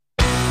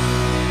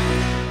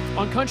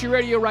On country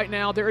radio right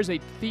now, there is a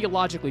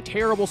theologically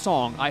terrible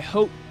song. I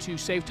hope to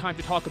save time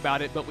to talk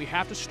about it, but we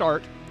have to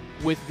start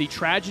with the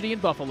tragedy in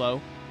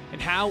Buffalo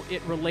and how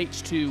it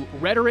relates to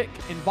rhetoric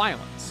and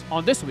violence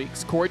on this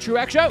week's Corey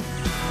Truax Show. This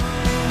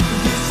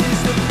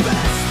is the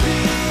best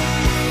thing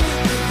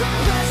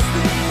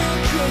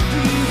could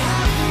be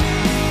happening,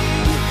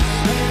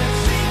 and I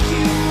think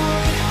you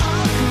would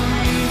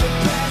agree. The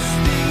best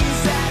thing is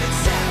that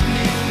it's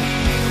happening.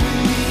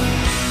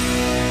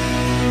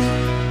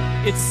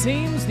 It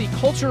seems the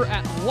culture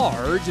at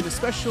large, and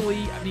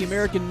especially the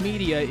American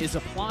media, is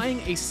applying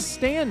a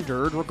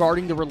standard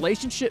regarding the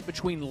relationship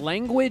between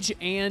language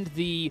and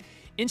the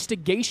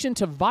instigation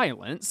to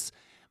violence,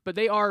 but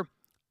they are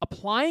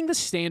applying the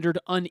standard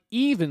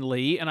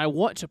unevenly, and I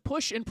want to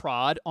push and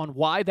prod on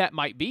why that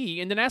might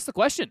be, and then ask the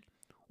question,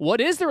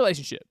 what is the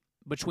relationship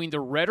between the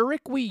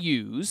rhetoric we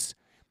use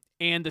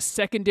and the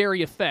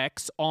secondary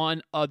effects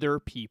on other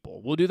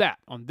people? We'll do that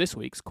on this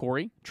week's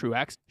Corey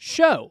Truax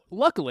Show.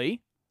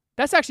 Luckily,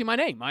 that's actually my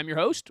name. I'm your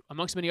host,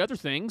 amongst many other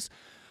things.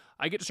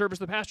 I get to serve as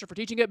the pastor for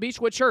teaching at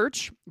Beechwood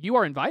Church. You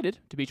are invited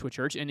to Beechwood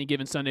Church any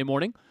given Sunday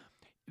morning.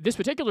 This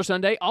particular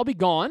Sunday, I'll be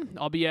gone.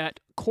 I'll be at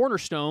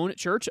Cornerstone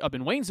Church up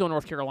in Waynesville,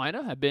 North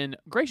Carolina. I've been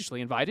graciously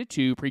invited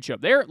to preach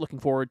up there. Looking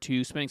forward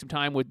to spending some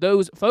time with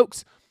those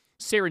folks.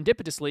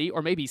 Serendipitously,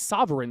 or maybe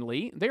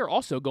sovereignly, they are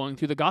also going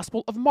through the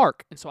Gospel of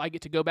Mark. And so I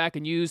get to go back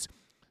and use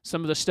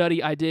some of the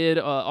study I did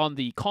on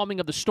the calming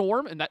of the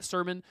storm and that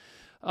sermon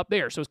up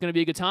there. So it's going to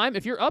be a good time.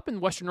 If you're up in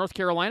Western North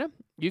Carolina,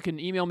 you can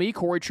email me,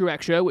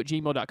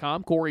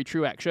 CoreyTruaxShow@gmail.com,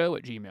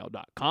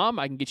 CoreyTruaxShow@gmail.com.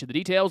 I can get you the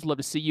details. Love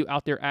to see you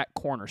out there at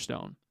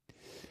Cornerstone.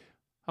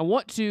 I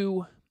want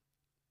to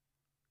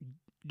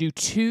do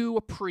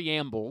two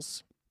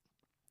preambles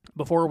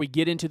before we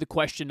get into the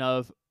question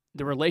of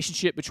the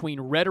relationship between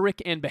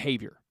rhetoric and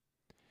behavior.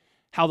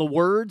 How the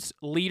words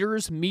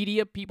leaders,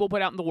 media, people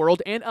put out in the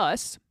world, and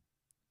us,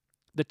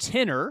 the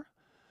tenor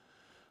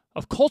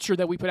of culture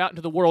that we put out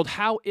into the world,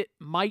 how it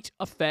might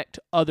affect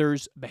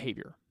others'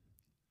 behavior.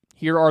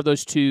 Here are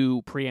those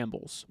two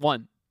preambles.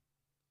 One,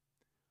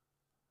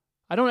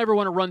 I don't ever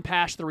want to run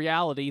past the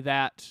reality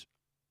that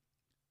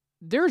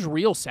there's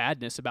real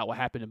sadness about what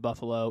happened in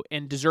Buffalo,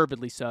 and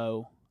deservedly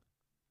so.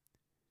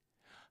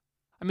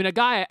 I mean, a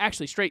guy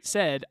actually straight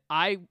said,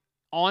 I,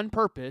 on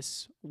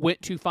purpose,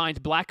 went to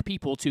find black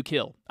people to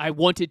kill. I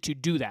wanted to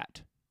do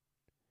that.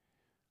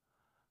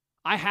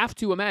 I have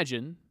to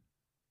imagine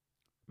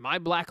my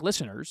black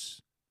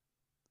listeners,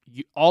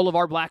 all of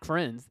our black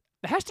friends,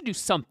 it has to do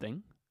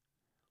something.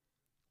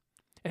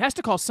 It has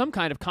to cause some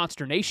kind of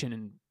consternation,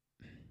 and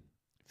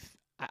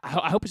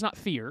I hope it's not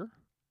fear.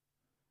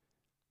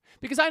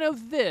 Because I know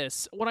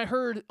this, when I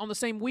heard on the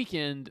same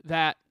weekend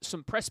that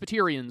some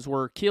Presbyterians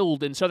were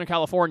killed in Southern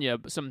California,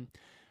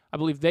 I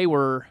believe they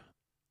were,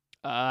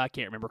 I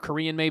can't remember,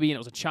 Korean maybe, and it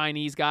was a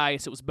Chinese guy,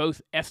 so it was both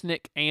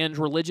ethnic and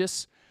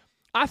religious.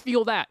 I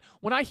feel that.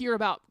 When I hear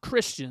about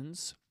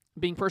Christians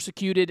being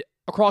persecuted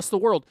across the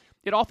world,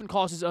 it often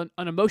causes an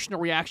emotional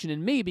reaction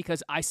in me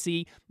because I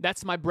see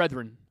that's my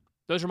brethren.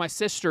 Those are my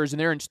sisters,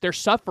 and they're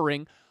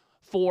suffering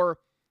for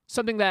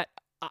something that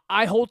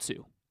I hold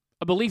to,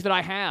 a belief that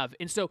I have.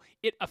 And so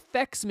it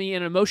affects me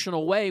in an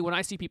emotional way when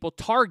I see people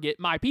target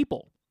my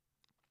people.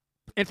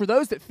 And for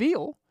those that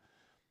feel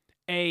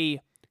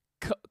a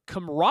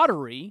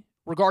camaraderie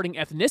regarding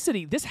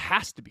ethnicity, this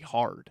has to be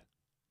hard.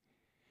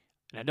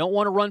 And I don't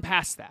want to run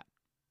past that.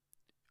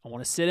 I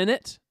want to sit in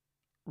it,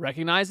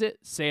 recognize it,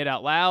 say it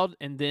out loud,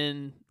 and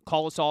then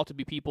call us all to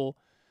be people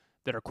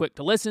that are quick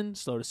to listen,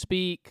 slow to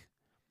speak,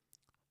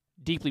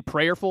 deeply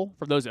prayerful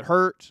for those that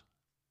hurt.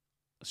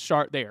 Let's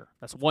start there.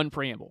 That's one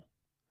preamble.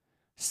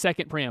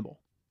 Second preamble.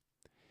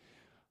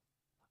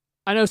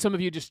 I know some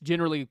of you just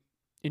generally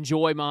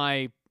enjoy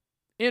my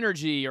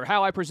energy or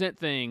how I present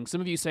things.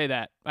 Some of you say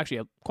that.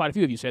 Actually, quite a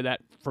few of you say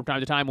that from time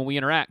to time when we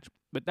interact.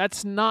 But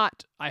that's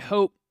not, I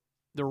hope,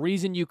 the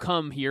reason you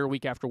come here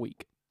week after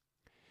week.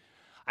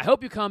 I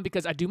hope you come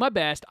because I do my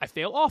best. I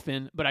fail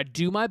often, but I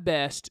do my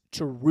best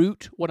to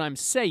root what I'm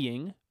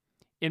saying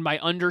in my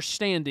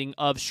understanding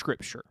of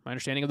Scripture, my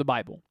understanding of the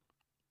Bible.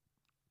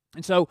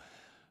 And so,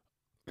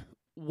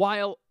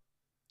 while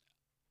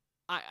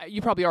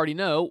you probably already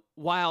know,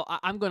 while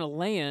I'm going to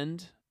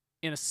land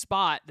in a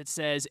spot that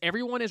says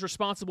everyone is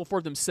responsible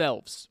for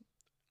themselves,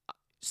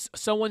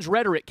 someone's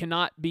rhetoric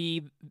cannot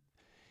be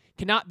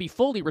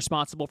fully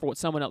responsible for what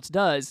someone else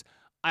does.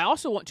 I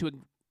also want to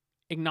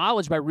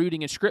acknowledge by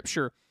rooting in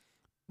Scripture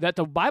that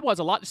the Bible has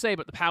a lot to say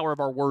about the power of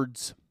our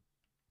words.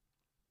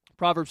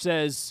 Proverbs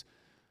says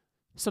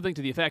something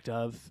to the effect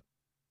of,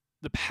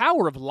 the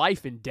power of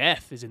life and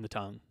death is in the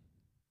tongue.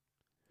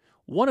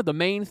 One of the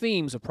main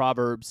themes of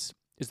Proverbs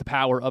is the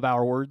power of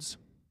our words.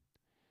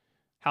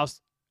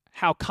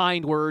 How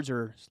kind words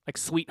are like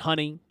sweet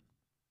honey,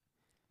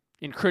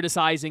 and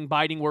criticizing,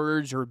 biting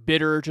words are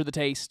bitter to the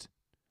taste.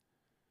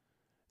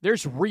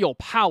 There's real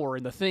power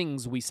in the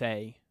things we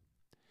say.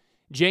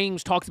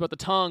 James talks about the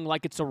tongue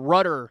like it's a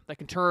rudder that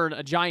can turn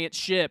a giant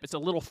ship. It's a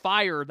little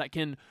fire that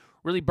can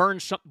really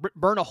burn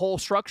a whole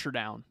structure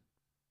down.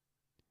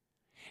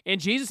 And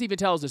Jesus even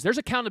tells us there's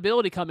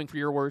accountability coming for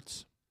your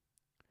words.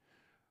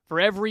 For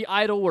every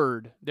idle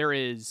word, there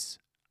is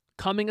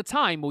coming a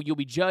time where you'll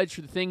be judged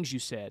for the things you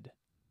said.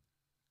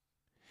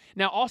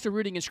 Now, also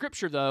rooting in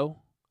Scripture, though,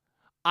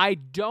 I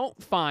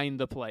don't find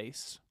the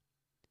place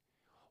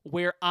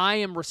where I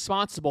am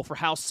responsible for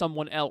how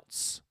someone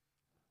else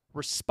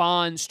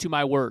responds to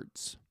my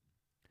words.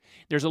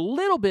 There's a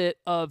little bit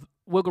of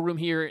wiggle room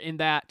here in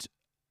that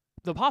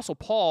the Apostle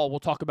Paul will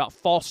talk about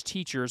false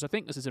teachers. I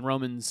think this is in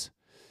Romans,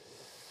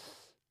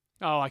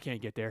 I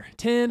can't get there,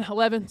 10,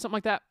 11, something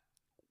like that.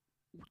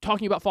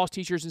 Talking about false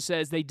teachers and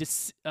says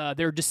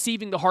they're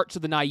deceiving the hearts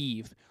of the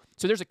naive.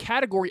 So there's a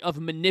category of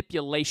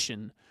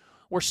manipulation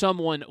where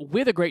someone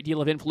with a great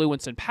deal of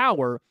influence and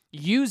power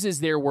uses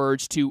their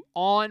words to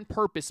on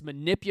purpose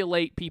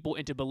manipulate people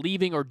into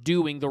believing or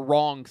doing the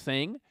wrong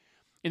thing.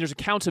 And there's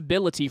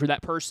accountability for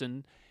that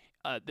person.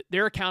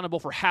 They're accountable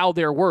for how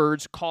their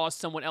words cause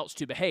someone else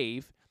to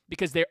behave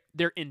because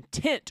their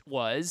intent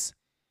was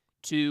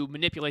to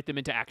manipulate them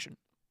into action.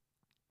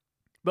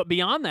 But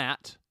beyond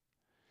that,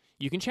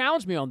 you can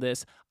challenge me on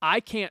this.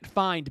 I can't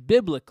find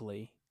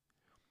biblically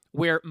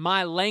where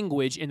my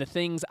language and the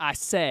things I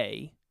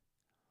say,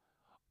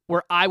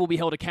 where I will be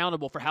held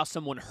accountable for how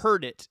someone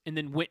heard it and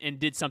then went and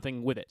did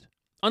something with it.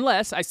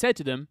 Unless I said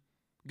to them,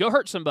 go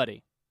hurt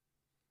somebody.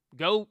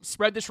 Go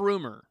spread this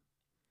rumor.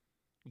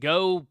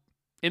 Go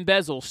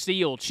embezzle,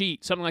 steal,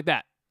 cheat, something like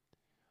that.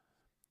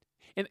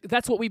 And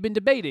that's what we've been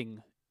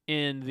debating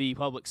in the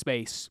public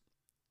space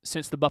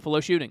since the Buffalo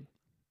shooting.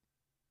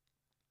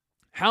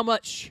 How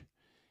much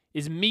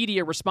is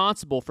media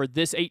responsible for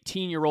this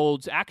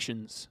 18-year-old's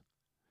actions?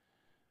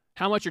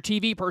 How much are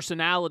TV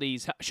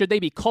personalities, should they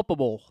be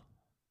culpable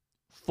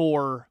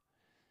for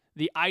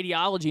the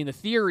ideology and the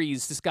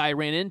theories this guy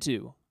ran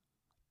into?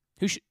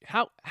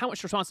 How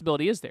much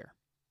responsibility is there?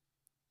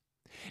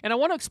 And I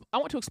want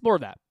to explore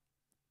that.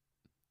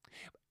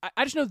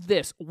 I just know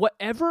this,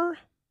 whatever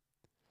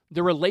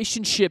the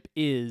relationship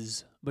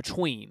is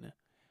between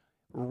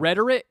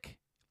rhetoric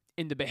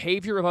and the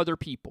behavior of other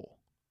people,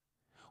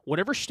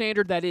 whatever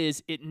standard that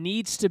is, it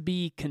needs to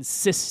be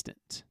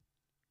consistent.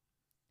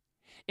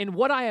 And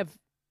what I have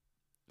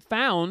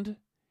found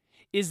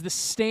is the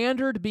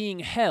standard being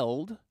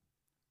held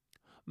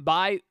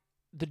by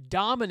the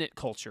dominant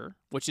culture,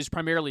 which is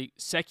primarily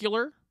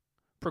secular,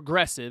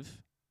 progressive,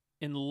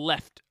 and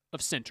left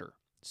of center.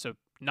 So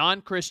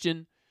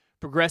non-Christian,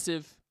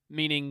 progressive,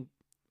 meaning,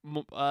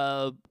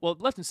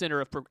 left and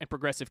center and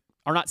progressive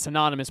are not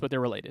synonymous, but they're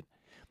related.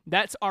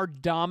 That's our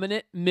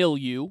dominant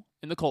milieu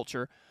in the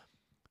culture.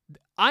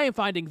 I am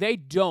finding they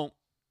don't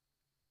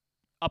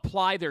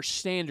apply their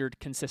standard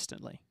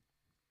consistently.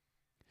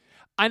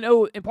 I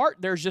know in part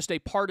there's just a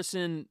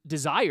partisan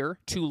desire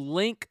to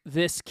link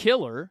this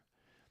killer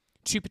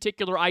to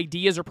particular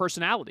ideas or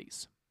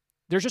personalities.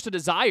 There's just a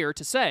desire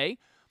to say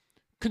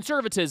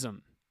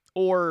conservatism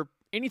or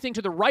anything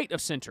to the right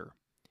of center,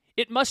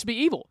 it must be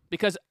evil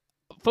because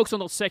folks on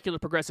the secular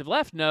progressive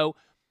left know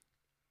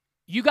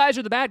you guys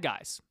are the bad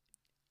guys.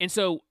 And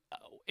so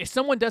if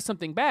someone does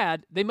something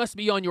bad, they must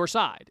be on your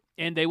side.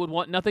 And they would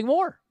want nothing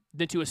more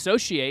than to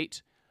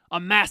associate a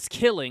mass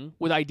killing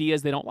with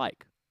ideas they don't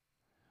like.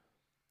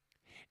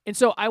 And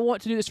so I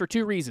want to do this for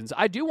two reasons.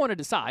 I do want to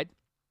decide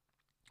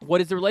what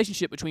is the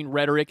relationship between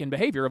rhetoric and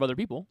behavior of other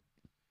people.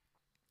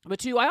 But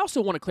two, I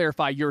also want to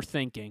clarify your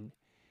thinking.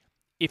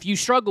 If you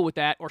struggle with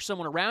that or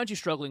someone around you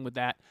struggling with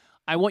that,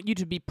 I want you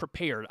to be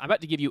prepared. I'm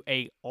about to give you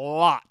a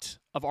lot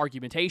of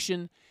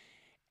argumentation.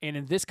 And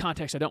in this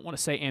context, I don't want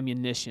to say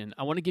ammunition.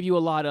 I want to give you a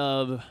lot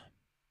of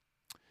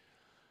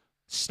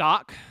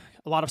stock,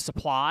 a lot of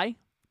supply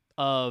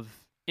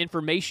of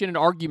information and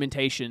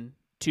argumentation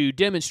to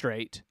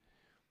demonstrate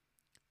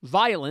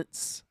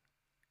violence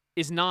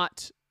is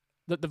not,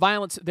 the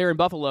violence there in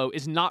Buffalo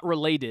is not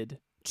related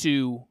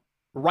to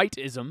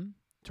rightism,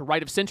 to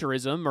right of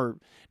centerism, or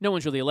no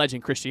one's really alleging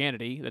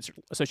Christianity that's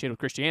associated with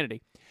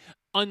Christianity,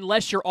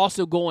 unless you're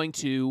going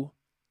to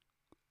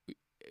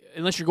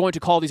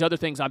call these other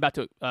things I'm about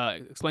to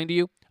explain to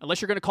you,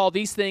 unless you're going to call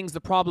these things the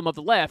problem of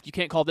the left, you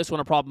can't call this one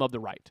a problem of the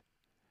right.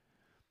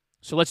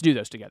 So let's do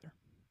those together.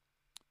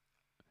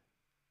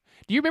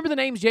 Do you remember the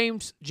name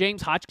James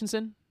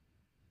Hodgkinson?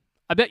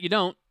 I bet you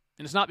don't,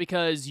 and it's not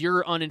because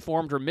you're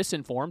uninformed or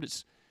misinformed.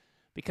 It's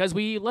because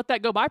we let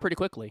that go by pretty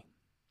quickly.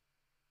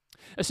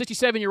 A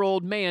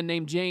 67-year-old man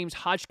named James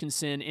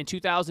Hodgkinson in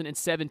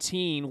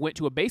 2017 went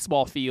to a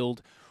baseball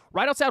field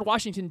right outside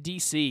Washington,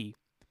 D.C.,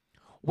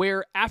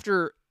 where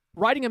after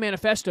writing a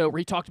manifesto where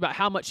he talked about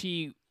how much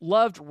he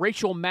loved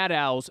Rachel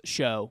Maddow's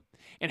show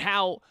and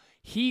how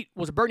he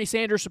was a Bernie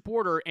Sanders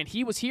supporter and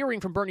he was hearing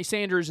from Bernie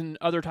Sanders and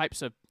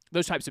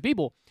those types of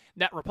people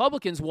that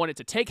Republicans wanted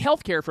to take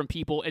health care from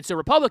people, and so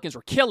Republicans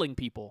were killing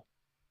people.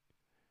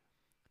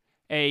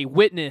 A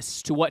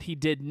witness to what he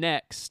did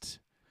next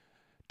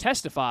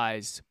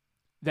testifies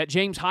that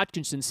James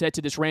Hodgkinson said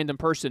to this random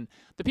person,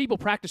 the people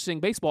practicing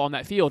baseball on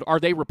that field, are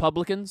they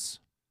Republicans?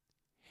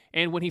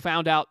 And when he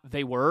found out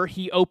they were,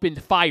 he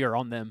opened fire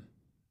on them.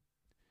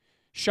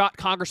 Shot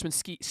Congressman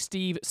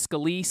Steve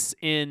Scalise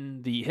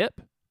in the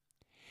hip,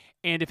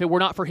 and if it were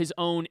not for his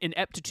own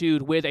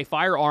ineptitude with a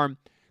firearm,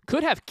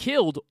 could have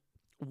killed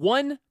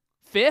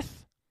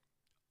 1/5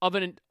 of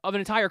an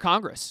entire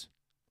Congress.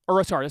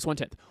 Or sorry, that's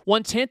 1/10.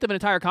 1/10 of an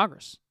entire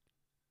Congress.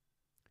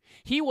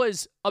 He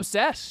was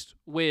obsessed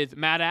with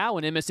Maddow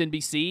and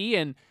MSNBC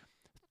and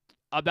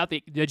about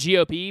the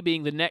GOP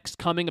being the next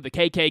coming of the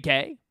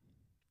KKK.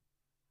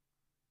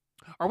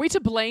 Are we to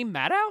blame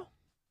Maddow?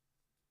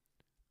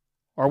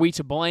 Are we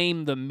to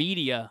blame the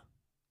media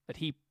that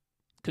he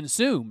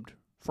consumed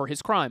for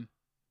his crime?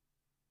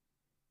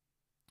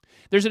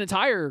 There's an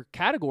entire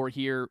category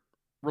here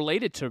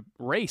related to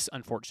race,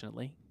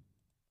 unfortunately.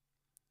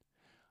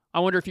 I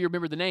wonder if you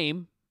remember the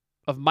name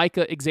of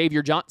Micah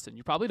Xavier Johnson.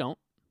 You probably don't.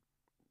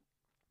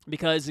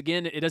 Because,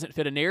 again, it doesn't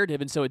fit a narrative,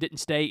 and so it didn't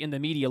stay in the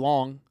media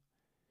long.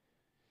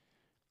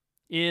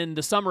 In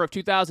the summer of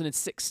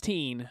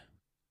 2016,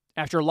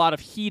 after a lot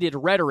of heated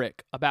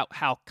rhetoric about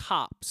how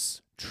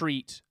cops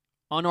treat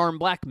unarmed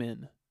black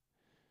men,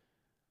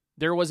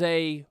 there was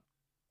a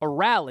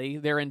rally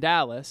there in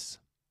Dallas.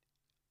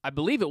 I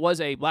believe it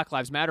was a Black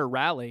Lives Matter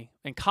rally,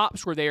 and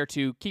cops were there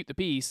to keep the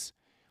peace.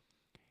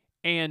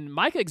 And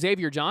Micah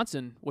Xavier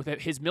Johnson, with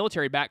his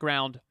military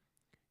background,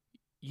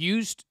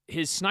 used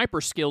his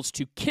sniper skills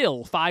to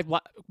kill five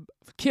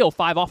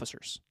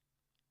officers.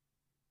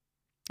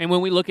 And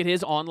when we look at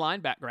his online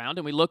background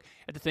and we look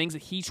at the things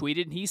that he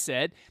tweeted and he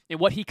said and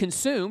what he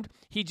consumed,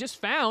 he just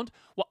found,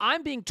 well,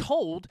 I'm being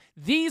told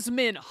these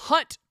men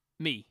hunt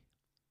me.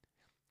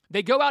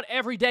 They go out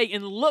every day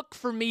and look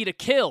for me to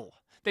kill.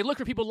 They look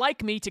for people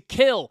like me to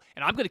kill,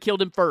 and I'm going to kill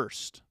them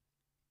first.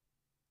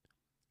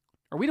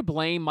 Are we to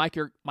blame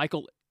Micah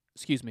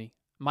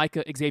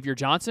Xavier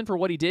Johnson for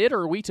what he did, or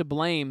are we to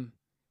blame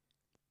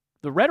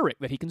the rhetoric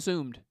that he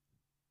consumed?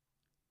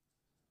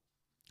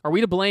 Are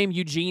we to blame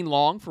Eugene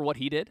Long for what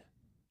he did?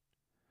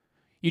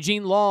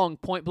 Eugene Long,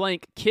 point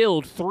blank,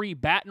 killed 3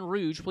 Baton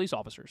Rouge police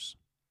officers.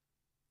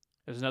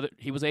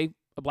 He was a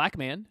black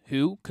man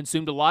who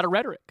consumed a lot of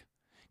rhetoric,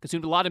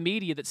 consumed a lot of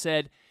media that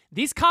said,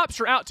 these cops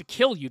are out to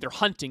kill you, they're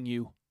hunting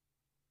you.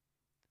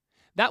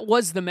 That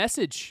was the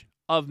message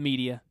of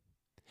media.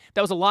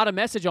 That was a lot of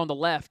message on the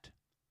left.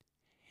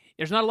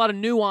 There's not a lot of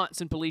nuance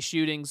in police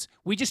shootings.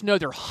 We just know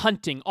they're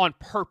hunting on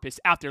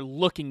purpose, out there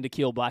looking to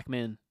kill black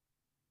men.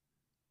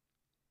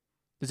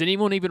 Does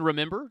anyone even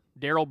remember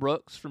Darrell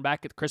Brooks from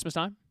back at Christmas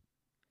time?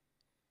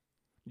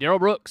 Darrell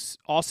Brooks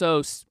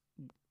also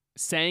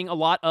saying a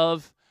lot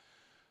of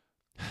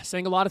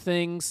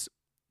things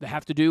that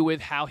have to do with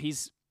how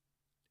he's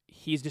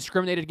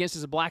discriminated against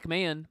as a black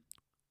man,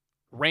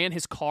 ran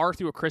his car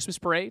through a Christmas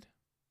parade,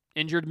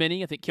 injured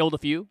many, I think killed a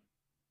few.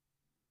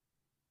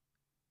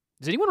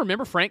 Does anyone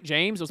remember Frank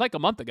James? It was like a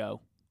month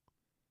ago.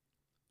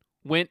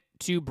 Went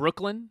to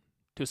Brooklyn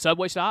to a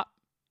subway stop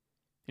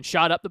and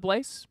shot up the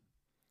place.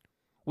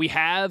 We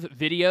have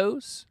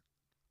videos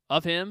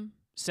of him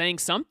saying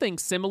something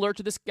similar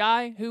to this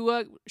guy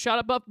who shot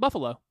up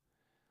Buffalo.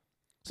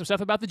 Some stuff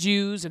about the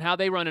Jews and how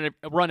they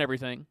run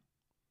everything.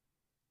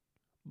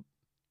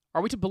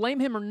 Are we to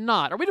blame him or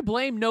not? Are we to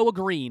blame Noah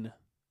Green?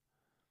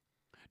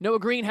 Noah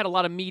Green had a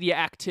lot of media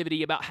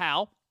activity about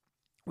how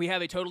we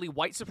have a totally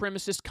white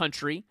supremacist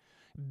country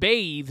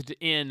bathed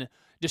in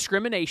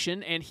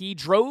discrimination, and he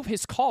drove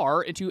his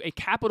car into a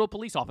Capitol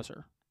police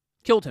officer,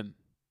 killed him.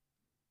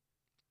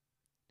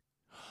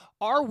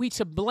 Are we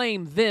to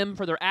blame them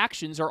for their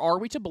actions, or are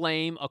we to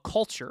blame a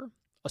culture,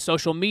 a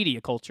social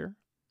media culture,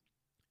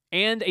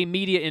 and a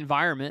media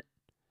environment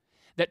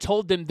that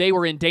told them they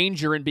were in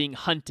danger and being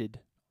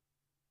hunted?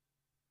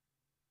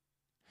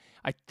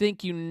 I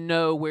think you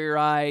know where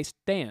I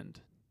stand.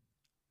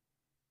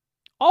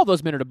 All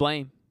those men are to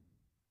blame.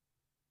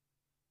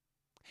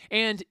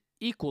 And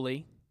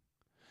equally,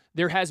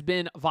 there has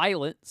been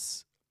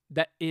violence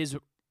that is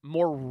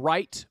more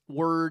right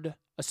word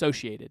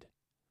associated.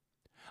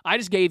 I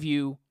just gave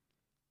you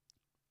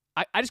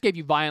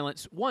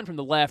violence, one from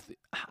the left.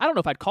 I don't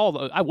know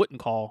if I wouldn't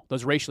call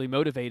those racially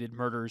motivated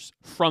murders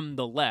from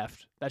the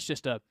left. That's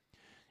just a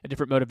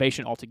different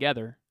motivation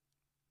altogether.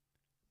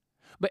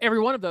 But every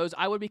one of those,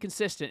 I would be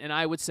consistent, and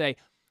I would say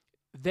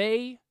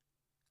they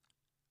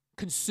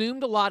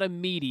consumed a lot of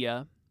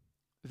media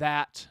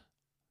that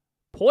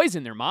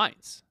poisoned their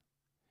minds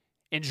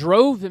and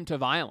drove them to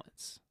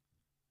violence.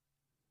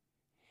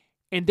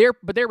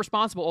 But they're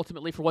responsible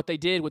ultimately for what they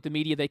did with the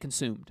media they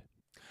consumed.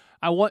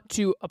 I want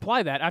to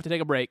apply that. I have to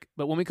take a break,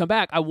 but when we come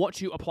back, I want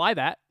to apply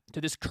that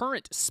to this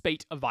current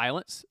spate of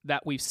violence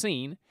that we've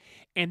seen,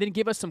 and then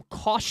give us some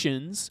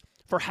cautions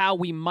for how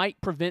we might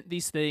prevent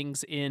these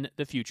things in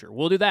the future.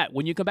 We'll do that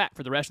when you come back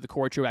for the rest of the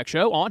Corey Truax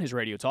Show on his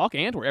Radio Talk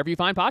and wherever you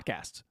find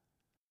podcasts.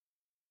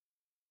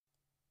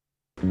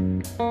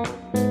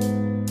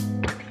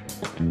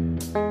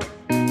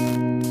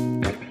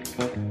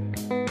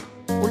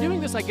 We're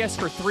doing this, I guess,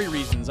 for 3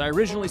 reasons. I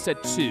originally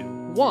said 2.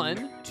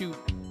 1, to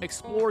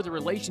explore the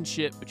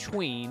relationship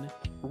between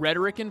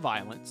rhetoric and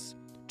violence,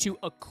 to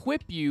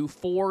equip you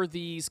for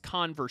these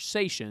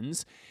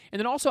conversations, and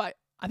then also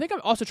I think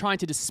I'm also trying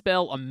to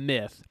dispel a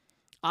myth.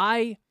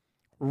 I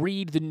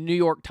read the New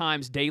York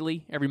Times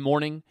daily every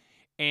morning,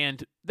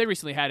 And they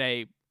recently had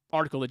a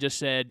article that just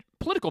said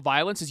political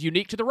violence is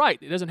unique to the right.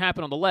 It doesn't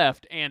happen on the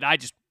left. And I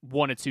just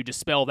wanted to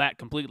dispel that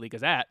completely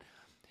because that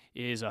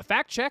is a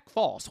fact check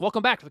false.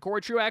 Welcome back to the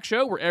Corey Truax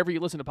Show, wherever you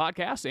listen to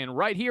podcasts, and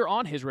right here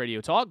on his Radio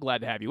Talk.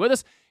 Glad to have you with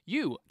us.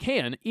 You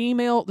can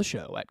email the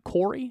show at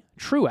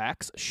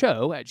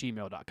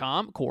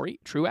CoreyTruaxShow@gmail.com,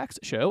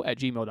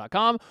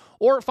 CoreyTruaxShow@gmail.com,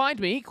 or find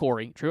me,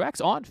 Corey Truax,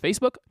 on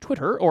Facebook,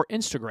 Twitter, or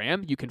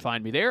Instagram. You can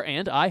find me there,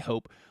 and I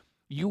hope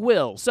you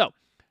will. So,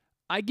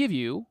 I give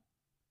you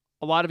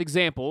a lot of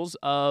examples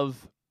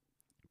of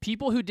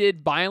people who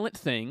did violent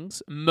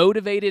things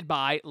motivated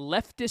by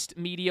leftist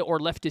media or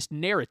leftist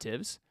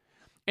narratives,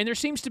 and there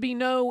seems to be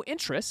no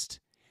interest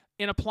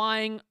in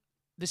applying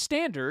the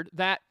standard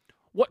that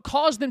what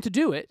caused them to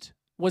do it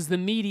was the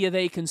media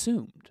they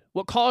consumed.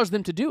 What caused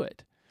them to do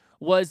it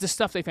was the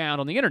stuff they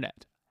found on the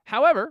internet.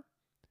 However,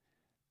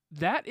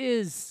 that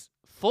is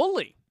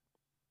fully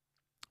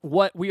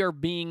what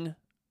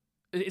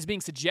is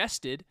being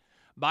suggested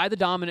by the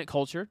dominant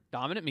culture,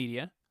 dominant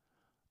media,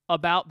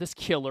 about this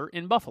killer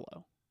in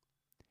Buffalo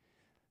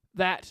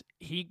that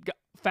he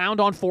found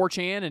on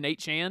 4chan and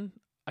 8chan.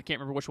 I can't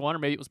remember which one, or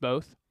maybe it was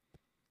both.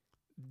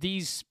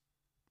 These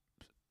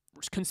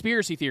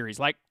conspiracy theories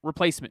like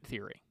replacement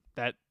theory,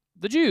 that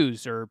the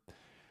Jews are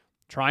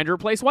trying to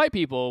replace white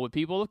people with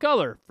people of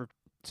color for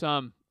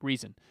some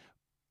reason.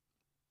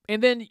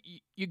 And then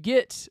you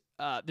get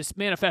this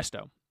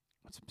manifesto.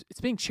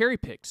 It's being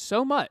cherry-picked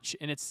so much,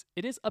 and it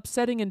is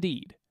upsetting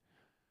indeed.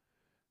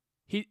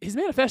 His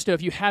manifesto,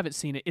 if you haven't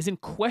seen it, is in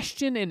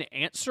question and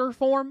answer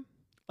form.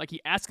 Like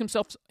he asks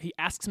himself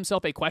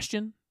a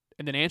question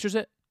and then answers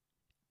it.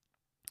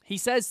 He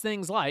says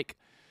things like,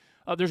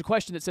 there's a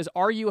question that says,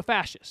 "Are you a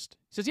fascist?"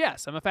 He says,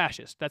 "Yes, I'm a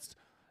fascist."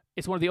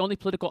 It's one of the only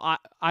political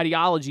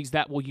ideologies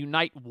that will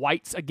unite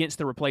whites against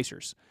the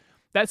replacers.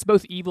 That's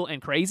both evil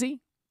and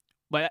crazy,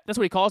 but that's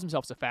what he calls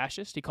himself, as a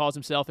fascist. He calls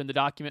himself in the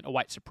document a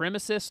white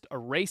supremacist, a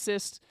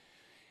racist.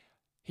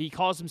 He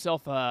calls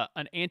himself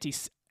an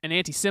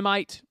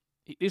anti-Semite.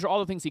 These are all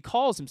the things he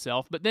calls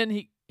himself, but then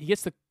he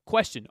gets the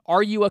question,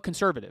 are you a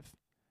conservative?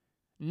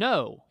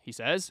 No, he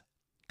says.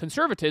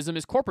 Conservatism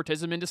is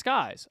corporatism in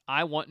disguise.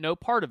 I want no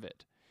part of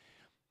it.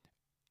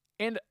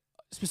 And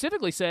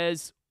specifically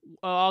says,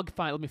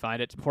 let me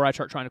find it before I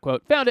start trying to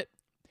quote. Found it.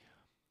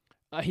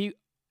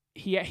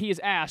 He is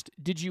asked,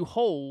 did you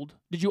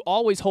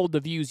always hold the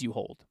views you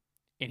hold?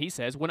 And he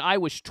says, when I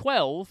was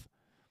 12,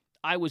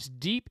 I was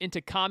deep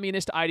into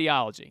communist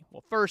ideology.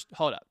 Well, first,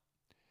 hold up.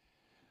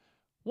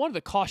 One of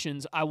the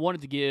cautions I wanted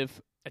to give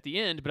at the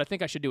end, but I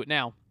think I should do it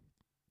now,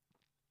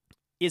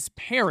 is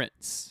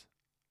parents.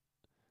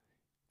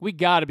 We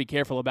got to be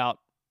careful about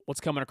what's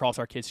coming across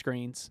our kids'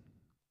 screens.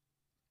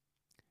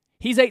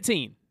 He's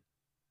 18.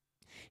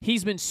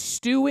 He's been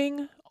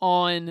stewing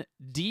on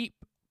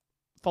deep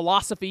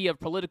philosophy of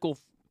political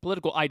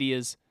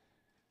ideas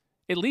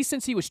at least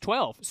since he was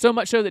 12. So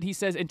much so that he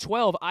says, in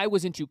 12, I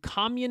was into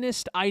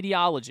communist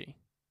ideology.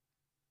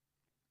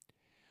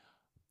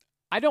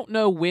 I don't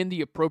know when the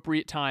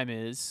appropriate time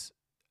is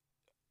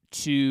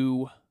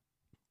to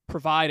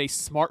provide a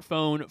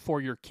smartphone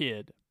for your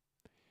kid.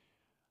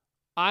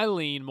 I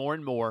lean more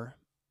and more.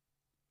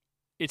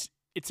 It's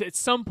at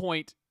some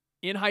point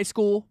in high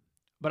school,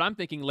 but I'm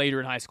thinking later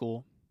in high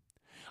school.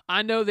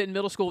 I know that in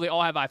middle school, they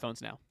all have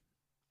iPhones now.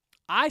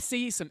 I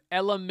see some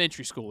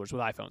elementary schoolers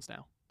with iPhones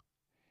now.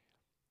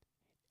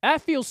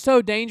 That feels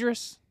so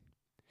dangerous.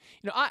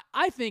 You know,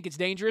 I think it's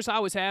dangerous. I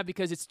always have,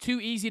 because it's too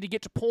easy to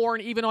get to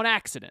porn even on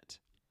accident.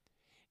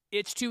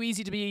 It's too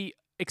easy to be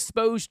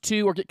exposed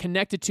to or get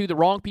connected to the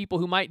wrong people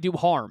who might do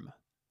harm.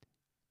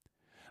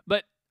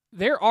 But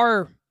there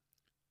are,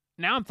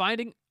 now I'm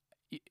finding,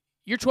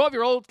 your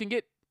 12-year-old can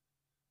get,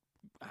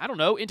 I don't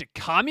know, into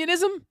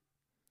communism?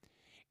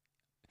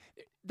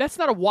 That's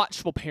not a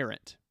watchful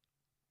parent.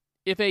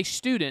 If a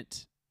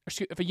student,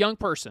 if a young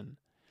person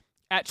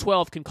at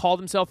 12 can call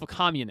themselves a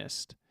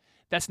communist,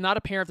 that's not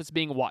a parent that's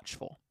being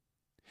watchful.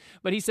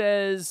 But he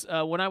says,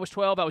 when I was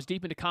 12, I was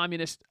deep into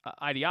communist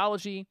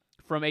ideology.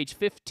 From age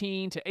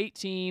 15 to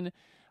 18,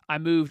 I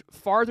moved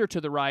farther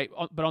to the right,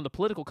 but on the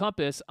political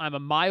compass, I'm a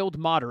mild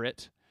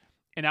moderate,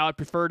 and I would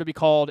prefer to be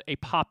called a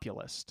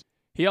populist.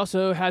 He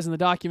also has in the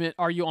document,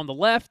 are you on the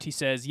left? He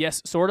says,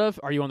 yes, sort of.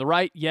 Are you on the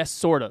right? Yes,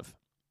 sort of.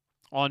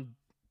 On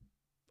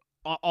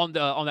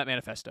that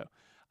manifesto.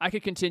 I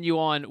could continue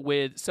on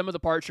with some of the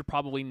parts you're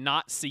probably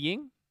not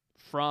seeing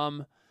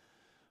from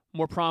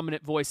more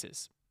prominent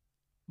voices.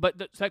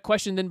 But that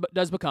question then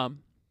does become,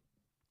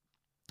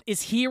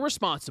 is he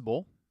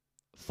responsible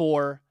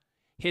for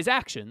his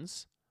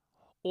actions,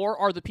 or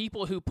are the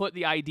people who put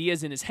the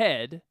ideas in his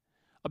head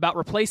about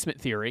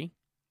replacement theory?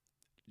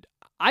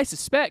 I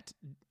suspect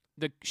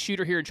the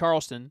shooter here in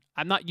Charleston,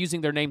 I'm not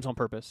using their names on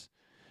purpose,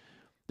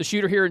 the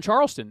shooter here in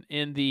Charleston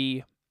in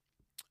the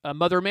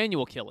Mother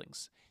Emanuel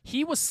killings,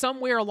 he was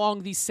somewhere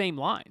along these same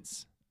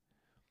lines.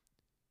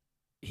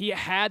 He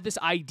had this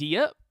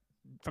idea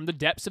from the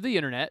depths of the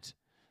internet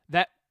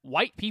that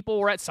white people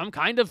were at some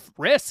kind of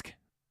risk,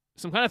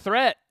 some kind of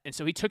threat, and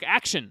so he took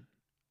action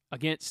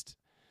against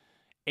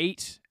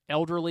 8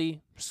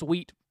 elderly,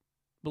 sweet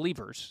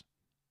believers.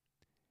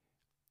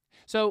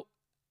 So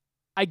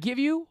I give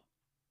you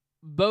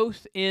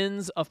both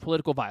ends of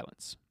political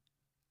violence.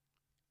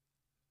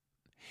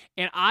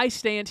 And I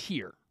stand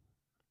here.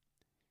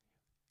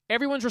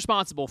 Everyone's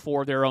responsible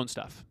for their own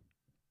stuff.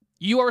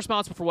 You are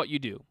responsible for what you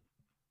do.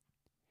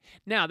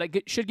 Now,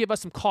 that should give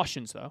us some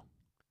cautions, though.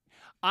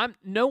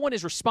 No one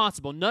is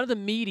responsible. None of the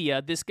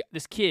media this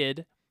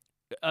kid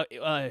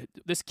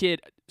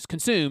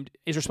consumed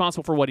is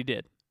responsible for what he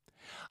did.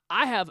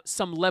 I have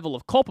some level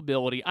of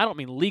culpability. I don't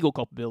mean legal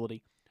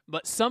culpability,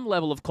 but some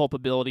level of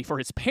culpability for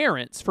his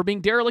parents for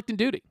being derelict in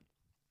duty.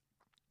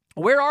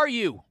 Where are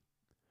you?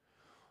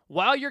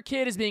 While your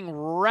kid is being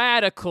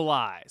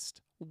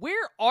radicalized,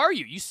 where are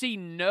you? You see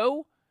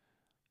no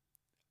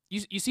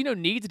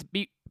need to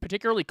be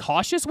particularly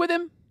cautious with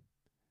him?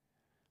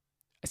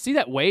 I see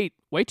that way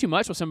too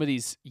much with some of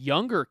these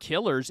younger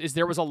killers.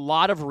 There was a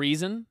lot of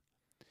reason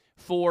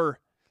for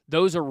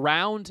those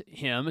around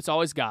him, it's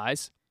always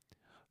guys,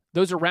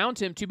 those around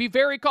him to be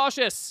very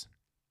cautious,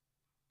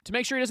 to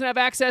make sure he doesn't have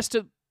access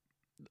to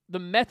the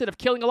method of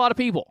killing a lot of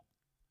people.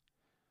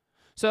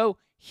 So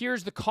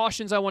here's the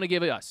cautions I want to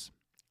give us.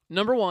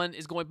 Number one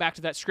is going back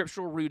to that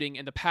scriptural rooting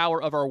and the power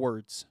of our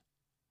words.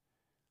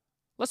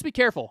 Let's be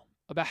careful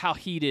about how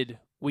heated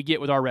we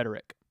get with our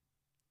rhetoric.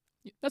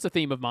 That's a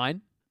theme of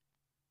mine.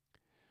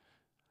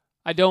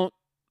 I don't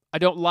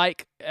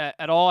like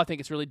at all. I think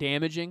it's really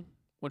damaging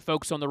when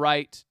folks on the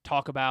right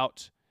talk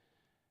about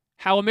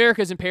how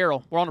America is in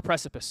peril. We're on a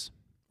precipice.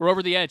 We're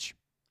over the edge.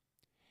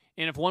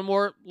 And if one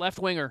more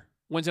left-winger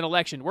wins an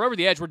election, we're over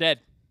the edge. We're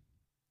dead.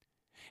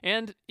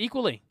 And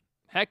equally,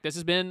 heck, this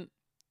has been,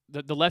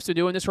 the left's been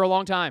doing this for a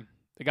long time.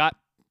 They got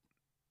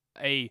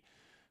a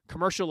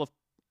commercial of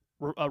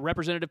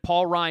Representative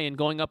Paul Ryan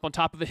going up on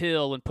top of a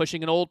hill and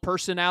pushing an old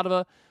person out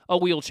of a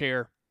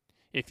wheelchair.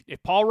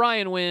 If Paul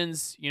Ryan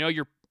wins,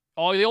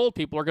 all the old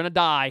people are going to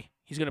die.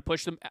 He's going to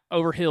push them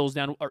over hills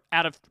down or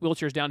out of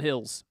wheelchairs down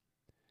hills.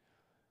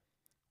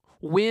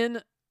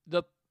 When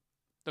the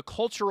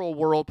cultural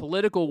world,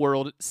 political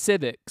world,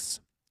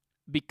 civics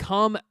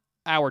become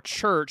our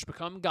church,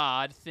 become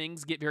God,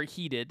 things get very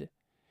heated.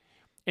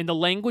 And the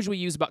language we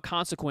use about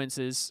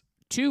consequences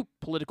to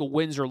political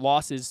wins or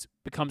losses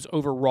becomes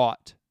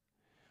overwrought.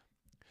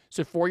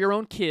 So for your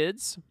own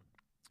kids,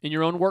 in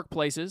your own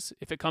workplaces,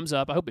 if it comes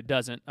up, I hope it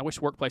doesn't. I wish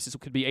workplaces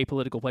could be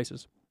apolitical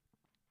places.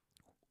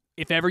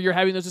 If ever you're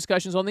having those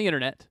discussions on the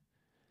internet,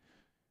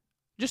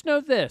 just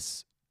know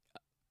this.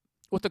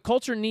 What the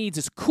culture needs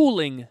is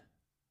cooling.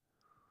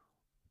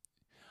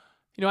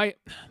 I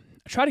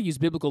try to use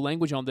biblical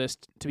language on this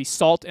to be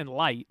salt and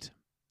light.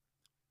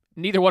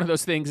 Neither one of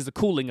those things is a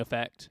cooling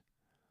effect.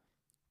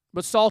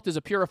 But salt is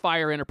a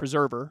purifier and a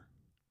preserver.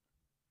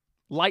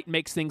 Light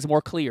makes things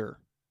more clear.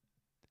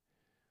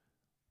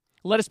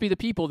 Let us be the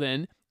people,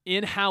 then,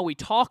 in how we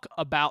talk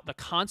about the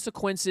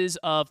consequences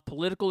of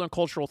political and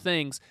cultural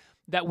things,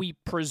 that we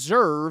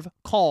preserve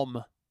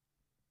calm,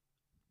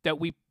 that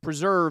we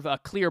preserve a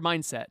clear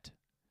mindset,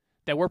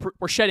 that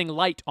we're shedding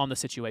light on the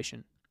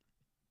situation.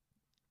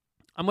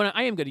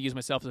 I am going to use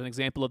myself as an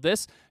example of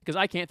this because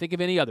I can't think of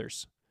any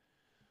others.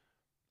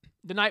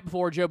 The night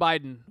before Joe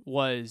Biden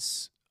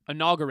was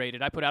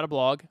inaugurated, I put out a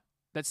blog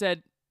that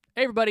said,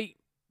 hey, everybody,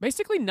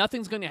 basically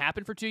nothing's going to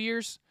happen for 2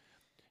 years.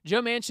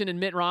 Joe Manchin and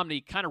Mitt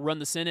Romney kind of run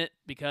the Senate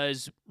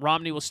because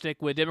Romney will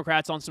stick with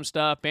Democrats on some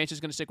stuff. Manchin's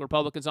going to stick with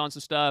Republicans on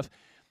some stuff.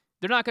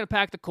 They're not going to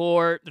pack the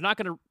court. They're not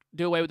going to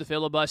do away with the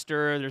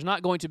filibuster. There's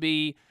not going to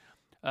be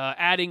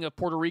adding of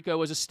Puerto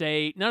Rico as a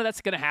state. None of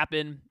that's going to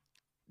happen.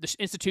 The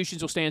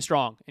institutions will stand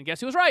strong. And guess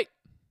who was right?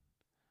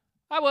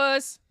 I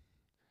was.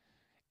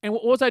 And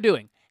what was I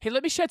doing? Hey,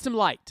 let me shed some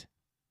light.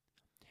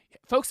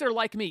 Folks that are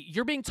like me,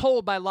 you're being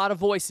told by a lot of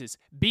voices,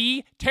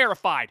 be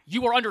terrified.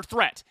 You are under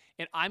threat.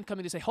 And I'm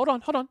coming to say, hold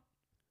on.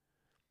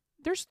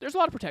 There's a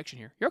lot of protection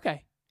here. You're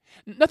okay.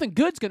 Nothing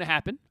good's going to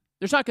happen.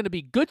 There's not going to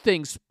be good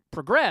things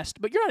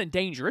progressed, but you're not in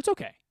danger. It's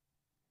okay.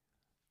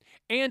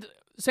 And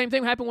the same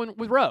thing happened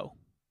with Roe.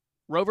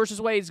 Roe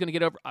versus Wade is going to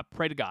get I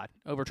pray to God,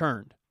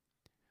 overturned.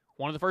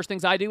 One of the first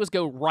things I do is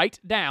go write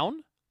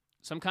down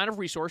some kind of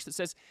resource that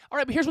says, all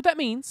right, but here's what that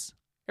means.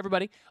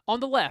 Everybody, on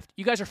the left,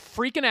 you guys are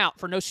freaking out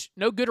for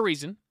no good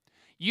reason.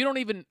 You don't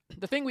even,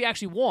 the thing we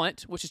actually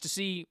want, which is to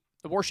see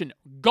abortion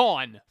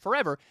gone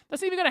forever,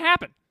 that's not even going to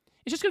happen.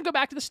 It's just going to go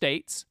back to the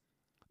states.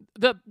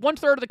 The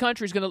 1/3 of the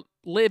country is going to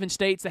live in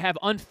states that have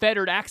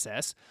unfettered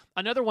access.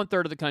 Another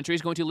 1/3 of the country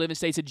is going to live in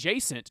states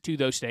adjacent to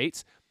those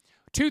states.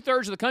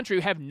 2/3 of the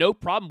country have no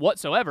problem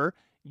whatsoever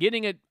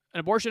getting an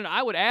abortion.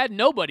 I would add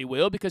nobody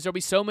will because there'll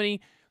be so many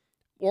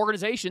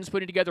organizations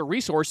putting together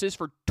resources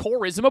for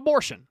tourism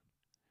abortion.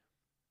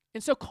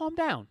 And so calm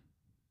down.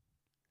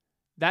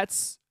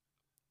 That's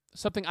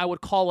something I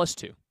would call us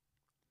to.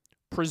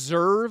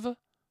 Preserve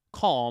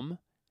calm,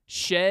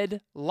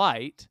 shed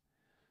light,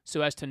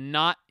 so as to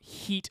not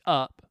heat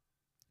up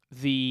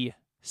the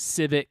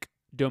civic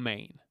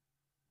domain.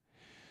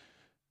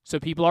 So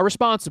people are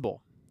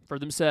responsible for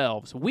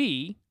themselves.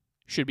 We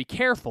should be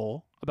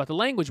careful about the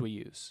language we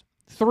use.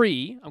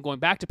 3, I'm going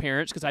back to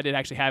parents because I did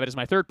actually have it as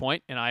my third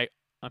point, and I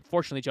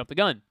unfortunately jumped the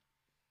gun.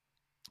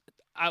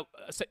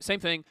 Same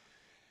thing.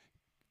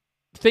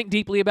 Think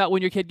deeply about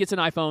when your kid gets an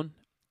iPhone,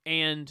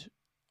 and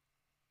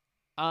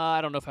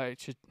I don't know if I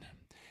should.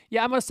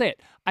 Yeah, I'm going to say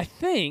it. I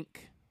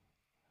think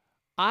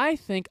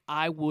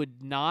I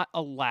would not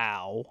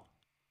allow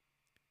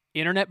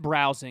internet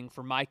browsing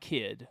for my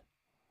kid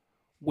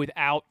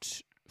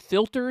without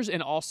filters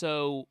and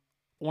also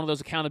one of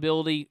those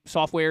accountability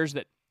softwares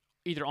that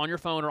either on your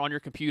phone or on your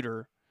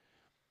computer,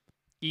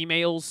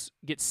 emails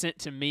get sent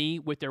to me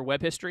with their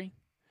web history.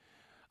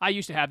 I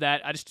used to have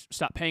that. I just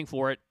stopped paying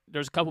for it.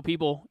 There's a couple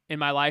people in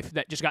my life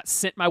that just got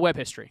sent my web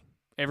history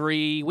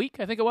every week,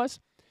 I think it was.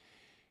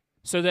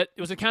 So that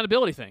it was an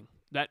accountability thing,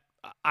 that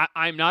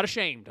I'm not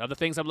ashamed of the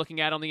things I'm looking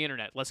at on the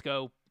internet. Let's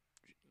go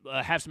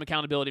have some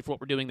accountability for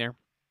what we're doing there.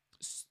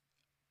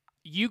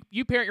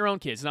 You parent your own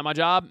kids. It's not my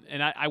job,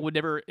 and I would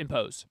never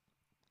impose.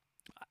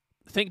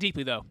 Think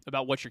deeply, though,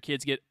 about what your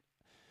kids get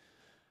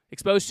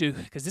exposed to,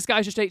 because this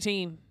guy's just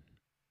 18.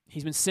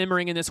 He's been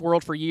simmering in this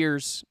world for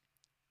years,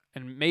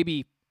 and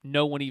maybe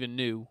no one even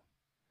knew.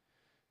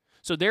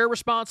 So they're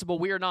responsible,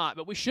 we are not,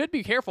 but we should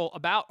be careful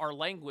about our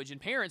language,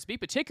 and parents, be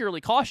particularly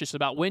cautious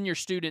about when your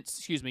children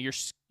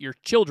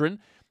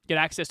get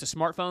access to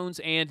smartphones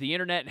and the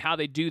internet and how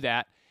they do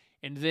that.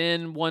 And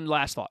then one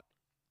last thought.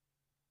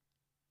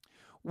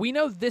 We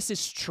know this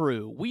is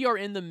true. We are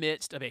in the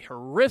midst of a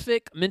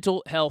horrific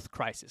mental health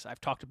crisis.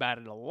 I've talked about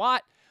it a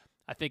lot.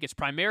 I think it's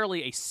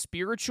primarily a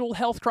spiritual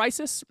health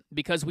crisis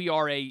because we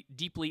are a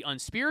deeply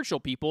unspiritual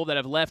people that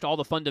have left all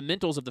the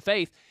fundamentals of the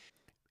faith.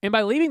 And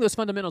by leaving those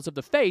fundamentals of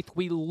the faith,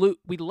 we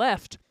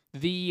left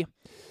the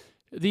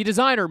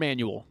designer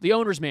manual, the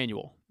owner's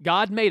manual.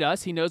 God made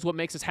us. He knows what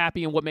makes us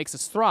happy and what makes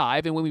us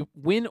thrive. And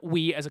when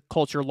we as a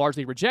culture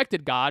largely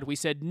rejected God, we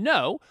said,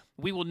 no,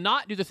 we will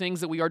not do the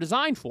things that we are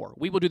designed for.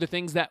 We will do the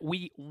things that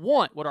we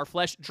want, what our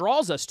flesh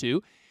draws us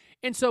to.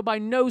 And so by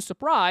no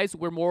surprise,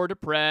 we're more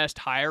depressed,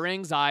 higher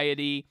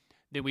anxiety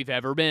than we've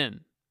ever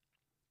been.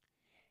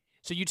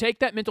 So you take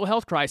that mental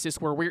health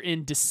crisis where we're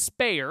in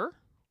despair,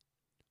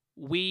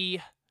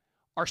 we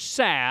are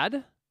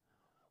sad,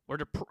 we're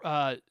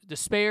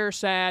despair,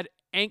 sad,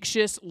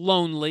 anxious,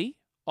 lonely,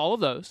 all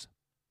of those.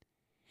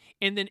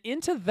 And then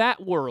into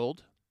that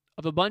world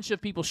of a bunch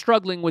of people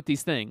struggling with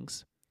these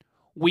things,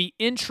 we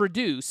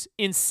introduce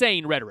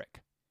insane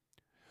rhetoric.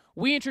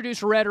 We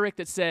introduce rhetoric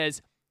that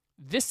says,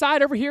 this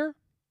side over here,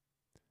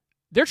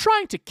 they're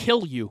trying to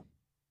kill you.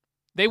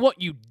 They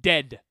want you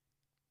dead.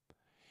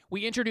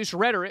 We introduce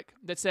rhetoric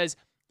that says,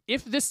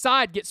 if this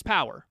side gets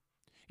power,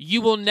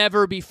 you will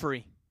never be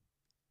free.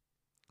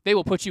 They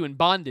will put you in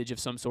bondage of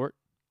some sort.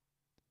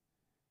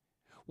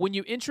 When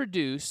you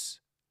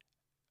introduce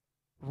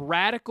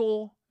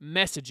radical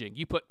messaging,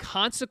 you put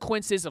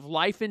consequences of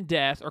life and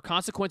death or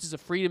consequences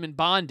of freedom and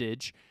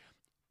bondage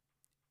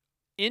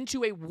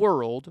into a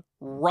world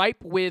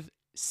ripe with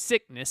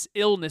sickness,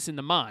 illness in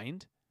the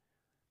mind,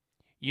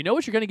 you know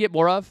what you're going to get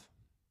more of?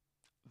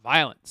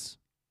 Violence.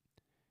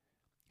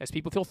 As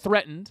people feel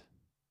threatened,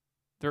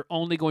 they're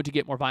only going to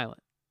get more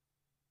violent.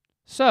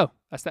 So,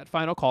 that's that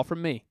final call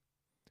from me.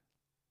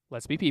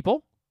 Let's be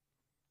people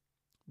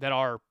that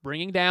are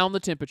bringing down the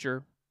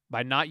temperature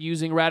by not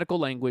using radical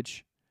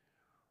language,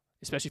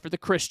 especially for the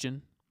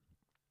Christian.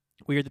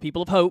 We are the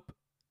people of hope.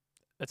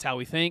 That's how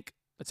we think.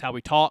 That's how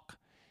we talk.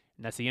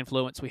 And that's the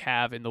influence we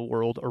have in the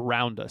world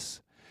around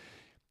us.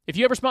 If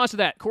you have a response to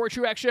that,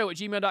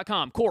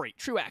 CoreyTruaxShow@gmail.com,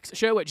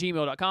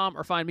 CoreyTruaxShow@gmail.com,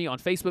 or find me on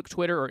Facebook,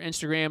 Twitter, or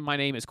Instagram. My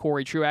name is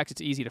Corey Truax.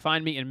 It's easy to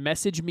find me, and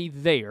message me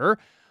there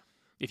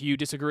if you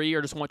disagree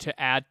or just want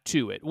to add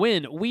to it.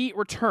 When we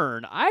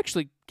return, I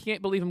actually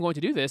can't believe I'm going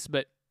to do this,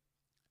 but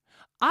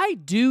I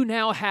do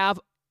now have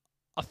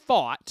a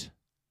thought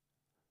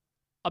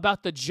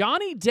about the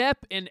Johnny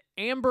Depp and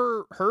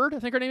Amber Heard, I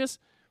think her name is,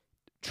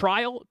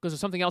 trial, because of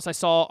something else I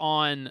saw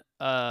on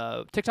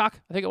TikTok,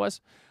 I think it was.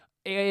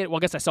 Well, I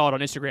guess I saw it on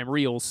Instagram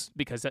Reels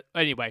because,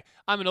 anyway,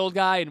 I'm an old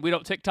guy and we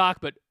don't TikTok,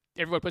 but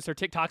everyone puts their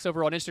TikToks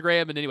over on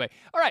Instagram. And anyway,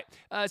 all right.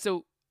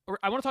 So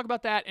I want to talk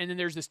about that. And then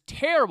there's this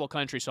terrible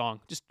country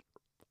song. Just,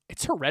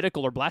 it's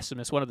heretical or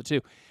blasphemous, one of the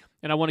two.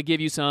 And I want to give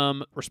you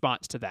some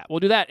response to that. We'll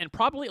do that and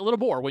probably a little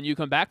more when you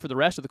come back for the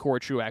rest of the Corey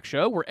Truax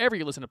Show, wherever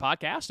you listen to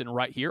podcasts and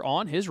right here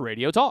on his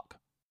Radio Talk.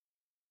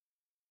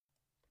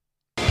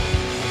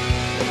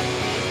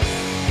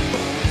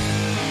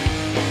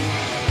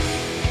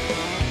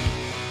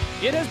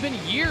 It has been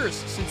years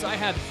since I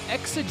have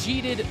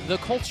exegeted the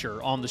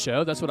culture on the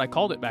show. That's what I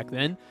called it back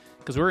then,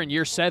 because we're in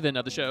year 7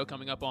 of the show,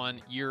 coming up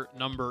on year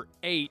number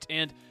 8.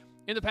 And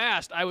in the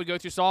past, I would go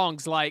through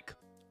songs like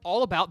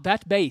All About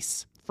That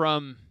Bass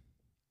from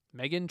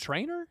Meghan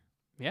Trainor?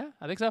 Yeah,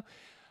 I think so.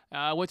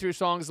 I went through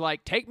songs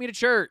like Take Me to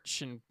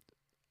Church and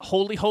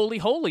Holy, Holy,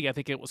 Holy, I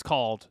think it was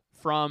called,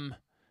 from,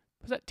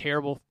 was that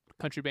terrible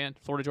country band,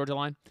 Florida Georgia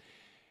Line?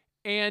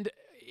 And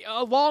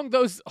along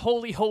those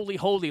Holy, Holy,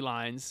 Holy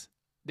lines,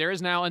 there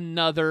is now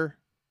another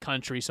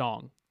country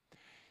song.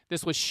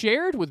 This was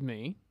shared with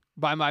me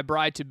by my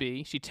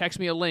bride-to-be. She texted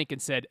me a link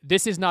and said,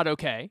 this is not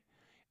okay.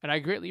 And I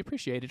greatly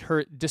appreciated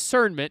her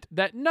discernment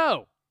that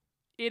no,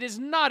 it is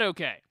not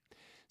okay.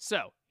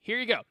 So here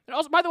you go. And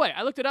also, by the way,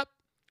 I looked it up.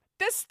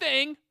 This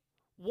thing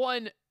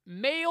won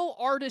Male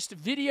Artist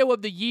Video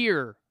of the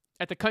Year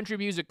at the Country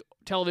Music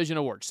Television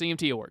Awards,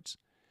 CMT Awards.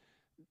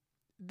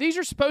 These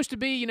are supposed to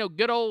be,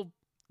 good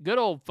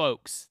old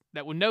folks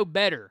that would know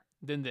better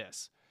than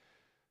this.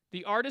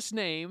 The artist's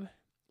name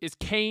is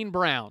Kane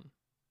Brown.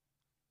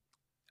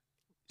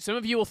 Some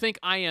of you will think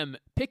I am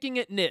picking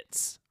at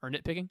nits or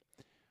nitpicking,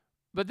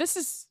 but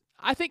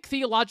I think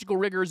theological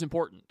rigor is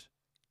important,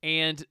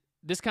 and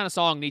this kind of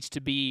song needs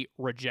to be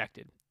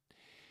rejected.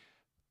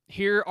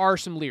 Here are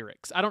some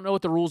lyrics. I don't know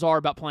what the rules are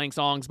about playing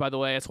songs, by the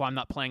way. That's why I'm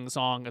not playing the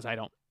song, because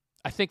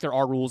I think there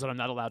are rules and I'm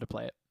not allowed to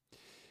play it.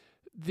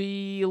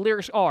 The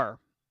lyrics are,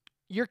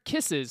 your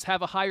kisses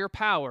have a higher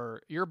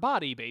power. Your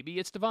body, baby,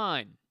 it's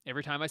divine.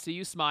 Every time I see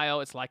you smile,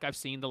 it's like I've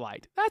seen the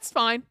light. That's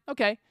fine.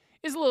 Okay.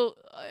 Is a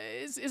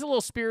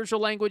little spiritual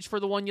language for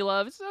the one you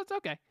love. It's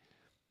okay.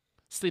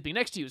 Sleeping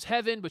next to you is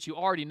heaven, but you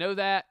already know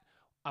that.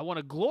 I want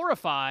to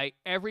glorify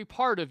every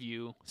part of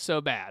you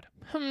so bad.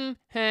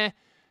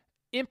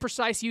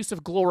 Imprecise use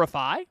of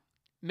glorify.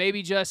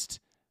 Maybe just,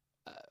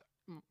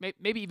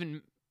 maybe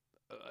even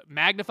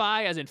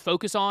magnify, as in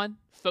focus on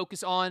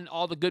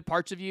all the good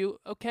parts of you.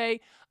 Okay.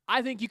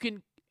 I think you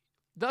can,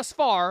 thus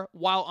far,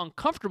 while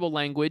uncomfortable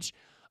language,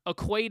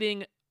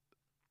 equating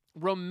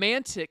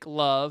romantic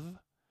love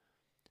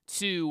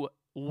to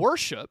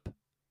worship.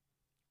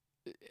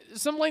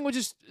 Some language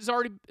is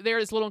already there.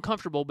 It's a little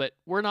uncomfortable, but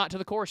we're not to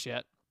the chorus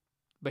yet.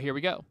 But here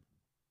we go.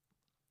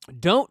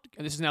 And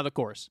this is now the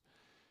chorus.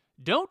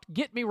 Don't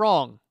get me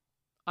wrong.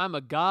 I'm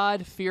a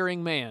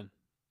God-fearing man.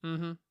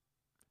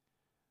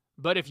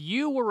 But if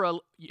you were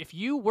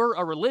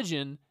a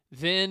religion,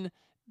 then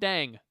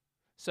dang.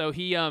 So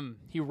he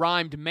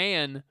rhymed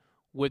man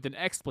with an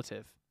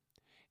expletive.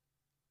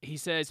 He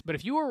says, but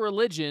if you were a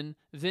religion,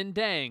 then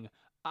dang,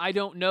 I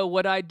don't know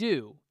what I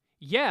do.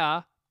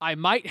 Yeah, I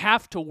might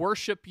have to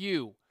worship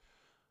you.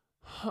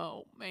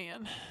 Oh,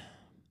 man.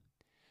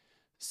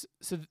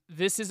 So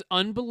this is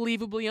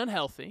unbelievably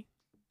unhealthy.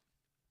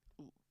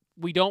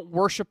 We don't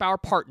worship our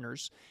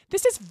partners.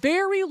 This is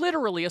very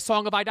literally a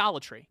song of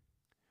idolatry.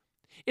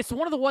 It's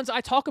one of the ones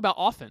I talk about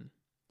often.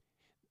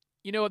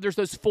 There's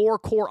those 4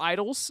 core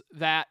idols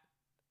that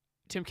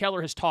Tim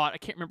Keller has taught. I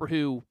can't remember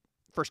who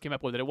first came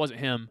up with it. It wasn't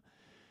him.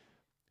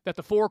 That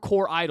the 4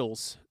 core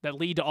idols that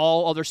lead to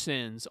all other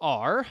sins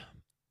are,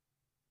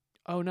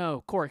 oh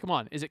no, Corey, come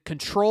on. Is it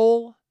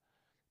control,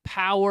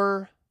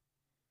 power,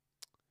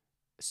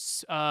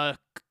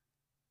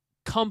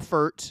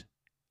 comfort,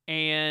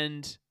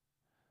 and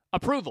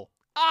approval?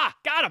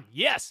 Got him.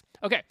 Yes.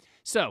 Okay.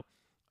 So,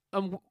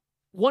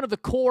 one of the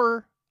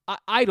core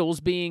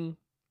idols being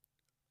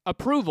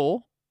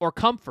approval or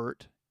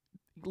comfort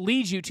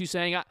leads you to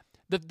saying,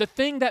 the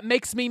thing that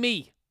makes me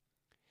me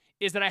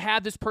is that I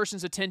have this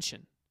person's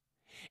attention.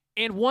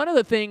 And one of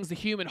the things the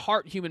human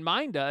heart, human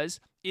mind does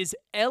is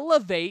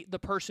elevate the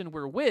person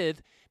we're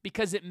with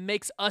because it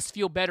makes us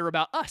feel better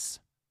about us.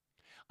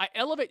 I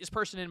elevate this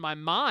person in my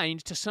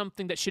mind to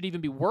something that should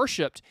even be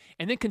worshipped,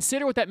 and then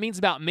consider what that means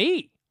about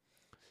me.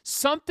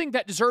 Something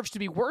that deserves to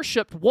be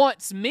worshipped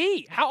wants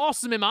me. How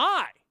awesome am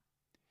I?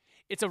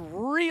 It's a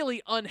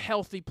really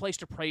unhealthy place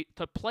to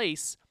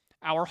place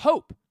our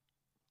hope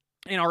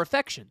and our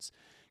affections.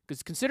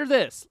 Because consider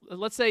this.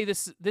 Let's say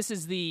this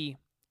is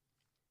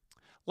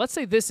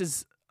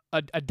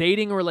a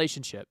dating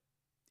relationship,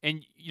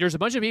 and there's a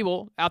bunch of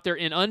people out there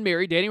in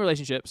unmarried dating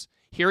relationships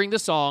hearing the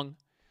song,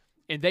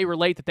 and they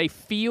relate that they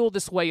feel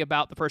this way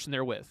about the person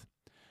they're with.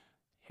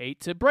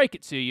 Hate to break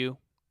it to you.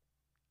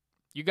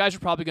 You guys are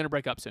probably going to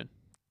break up soon.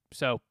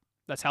 So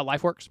that's how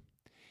life works.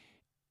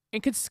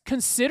 And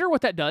consider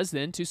what that does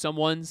then to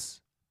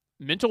someone's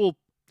mental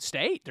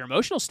state, their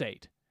emotional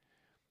state.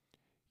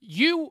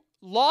 You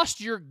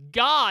lost your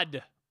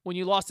God when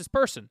you lost this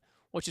person,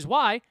 which is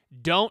why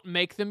don't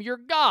make them your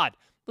God.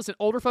 Listen,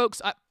 older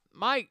folks,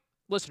 my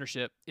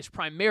listenership is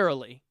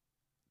primarily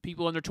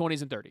people in their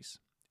 20s and 30s,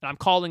 and I'm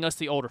calling us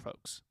the older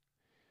folks.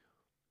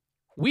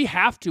 We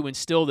have to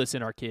instill this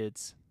in our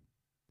kids.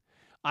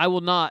 I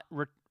will not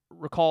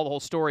recall the whole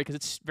story because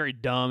it's very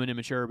dumb and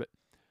immature, but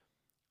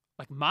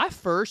like my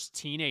first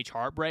teenage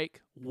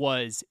heartbreak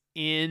was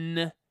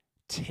intense.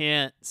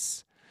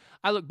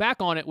 I look back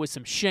on it with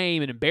some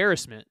shame and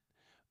embarrassment,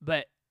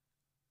 but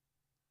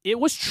it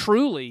was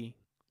truly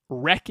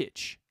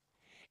wreckage.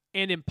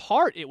 And in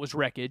part, it was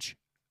wreckage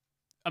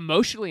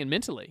emotionally and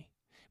mentally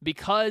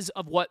because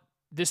of what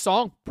this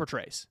song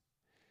portrays.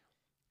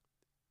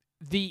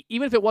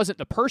 Even if it wasn't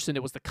the person,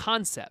 it was the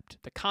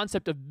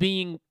concept of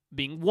being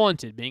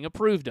wanted, being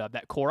approved of,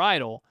 that core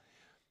idol.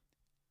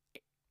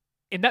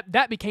 And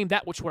that became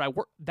that which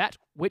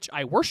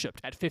I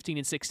worshipped at 15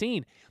 and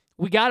 16.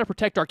 We got to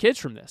protect our kids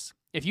from this.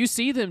 If you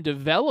see them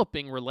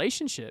developing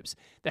relationships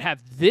that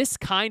have this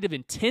kind of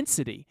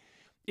intensity,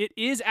 it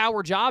is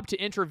our job to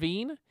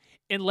intervene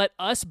and let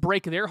us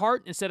break their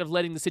heart instead of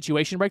letting the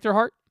situation break their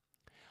heart.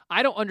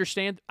 I don't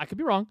understand. I could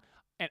be wrong,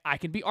 and I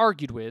can be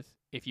argued with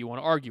if you want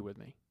to argue with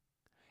me.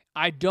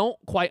 I don't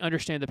quite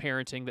understand the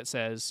parenting that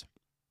says,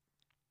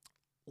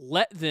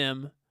 let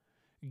them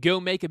go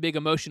make a big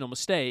emotional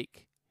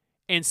mistake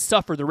and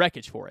suffer the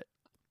wreckage for it.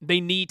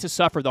 They need to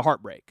suffer the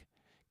heartbreak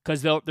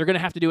because they're going to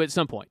have to do it at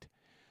some point.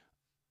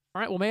 All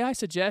right, well, may I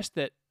suggest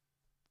that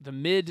the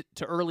mid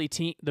to early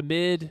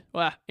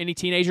any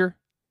teenager,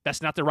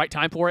 that's not the right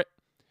time for it.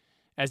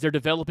 As they're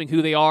developing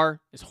who they are,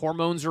 as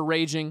hormones are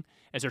raging,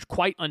 as they're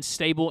quite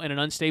unstable in an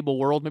unstable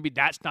world, maybe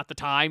that's not the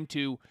time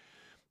to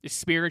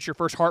experience your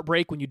first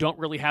heartbreak when you don't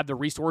really have the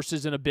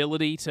resources and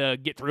ability to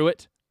get through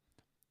it.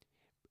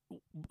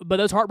 But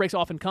those heartbreaks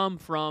often come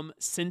from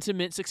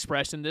sentiments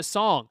expressed in this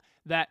song.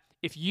 That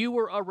if you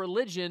were a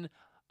religion,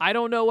 I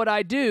don't know what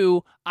I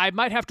do. I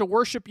might have to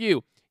worship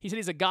you. He said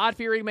he's a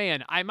God-fearing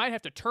man. I might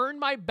have to turn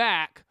my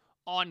back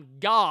on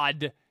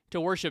God to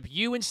worship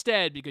you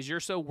instead because you're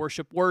so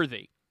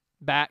worship-worthy.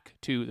 Back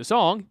to the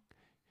song,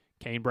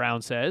 Kane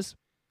Brown says,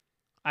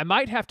 I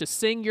might have to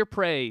sing your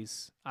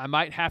praise. I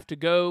might have to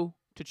go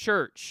to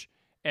church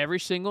every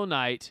single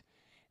night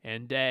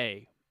and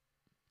day.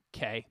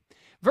 Okay.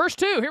 Verse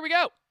 2, here we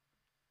go.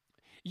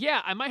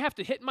 Yeah, I might have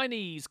to hit my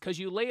knees because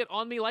you lay it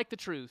on me like the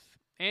truth,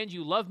 and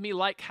you love me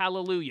like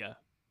hallelujah.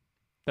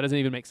 That doesn't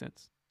even make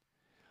sense.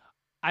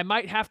 I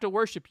might have to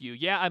worship you.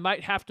 Yeah, I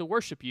might have to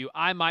worship you.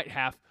 I might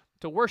have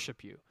to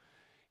worship you.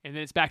 And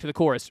then it's back to the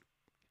chorus.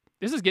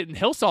 This is getting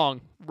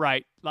Hillsong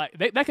right. Like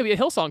that could be a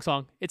Hillsong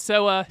song. It's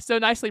so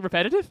nicely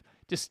repetitive.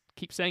 Just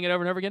keep saying it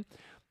over and over again.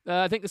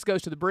 I think this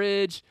goes to the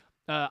bridge.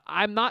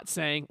 I'm not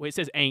saying, well, it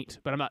says ain't,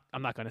 but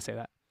I'm not going to say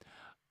that.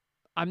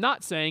 I'm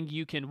not saying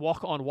you can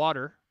walk on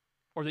water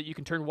or that you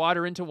can turn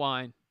water into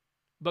wine.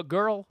 But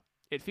girl,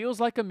 it feels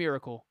like a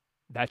miracle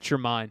that you're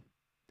mine.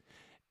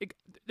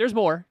 There's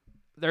more.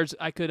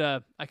 I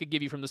could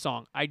give you from the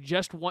song. I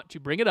just want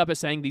to bring it up as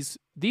saying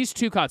these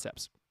two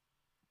concepts.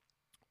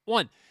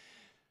 One,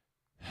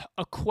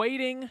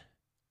 equating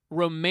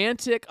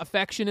romantic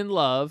affection and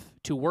love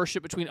to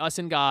worship between us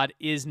and God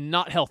is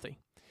not healthy.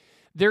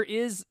 There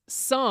is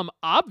some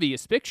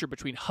obvious picture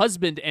between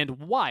husband and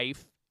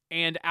wife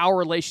and our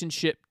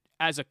relationship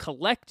as a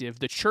collective,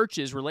 the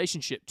church's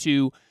relationship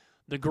to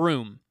the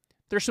groom.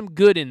 There's some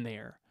good in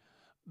there.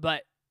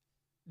 But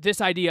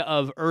this idea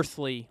of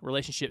earthly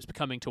relationships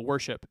becoming to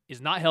worship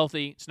is not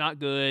healthy. It's not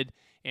good.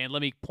 And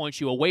let me point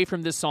you away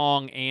from this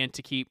song and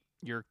to keep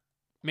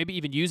maybe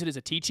even use it as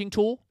a teaching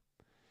tool.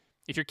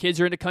 If your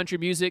kids are into country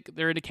music,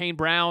 they're into Kane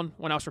Brown.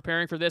 When I was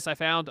preparing for this, I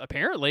found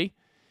apparently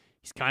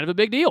he's kind of a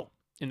big deal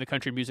in the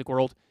country music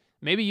world.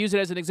 Maybe use it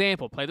as an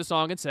example. Play the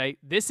song and say,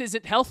 this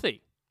isn't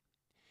healthy.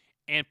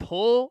 And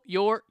pull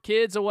your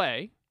kids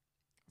away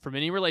from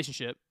any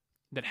relationship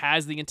that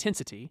has the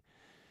intensity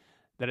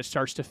that it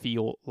starts to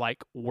feel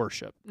like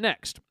worship.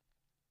 Next,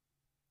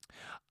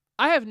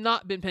 I have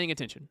not been paying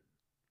attention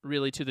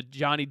really to the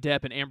Johnny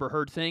Depp and Amber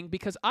Heard thing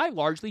because I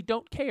largely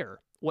don't care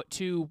what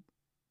two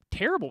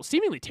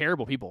seemingly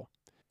terrible people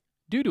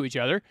do to each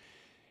other,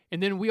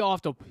 and then we all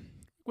have to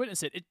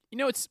witness it.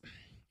 It's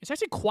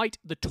actually quite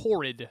the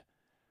torrid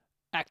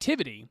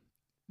activity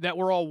that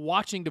we're all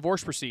watching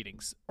divorce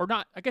proceedings. Or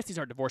not, I guess these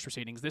aren't divorce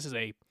proceedings. This is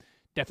a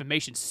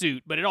defamation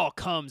suit, but it all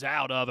comes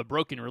out of a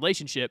broken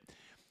relationship.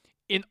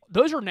 And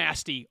those are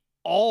nasty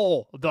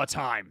all the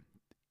time.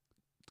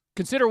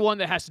 Consider one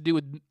that has to do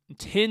with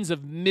tens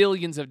of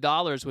millions of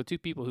dollars with two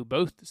people who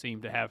both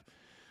seem to have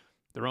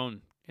their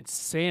own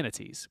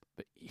insanities.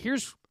 But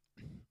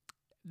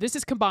this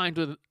is combined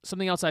with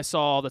something else I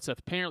saw that's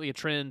apparently a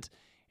trend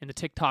in the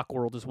TikTok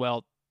world as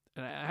well.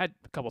 And I had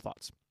a couple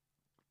thoughts.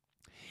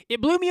 It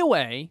blew me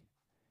away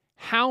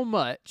how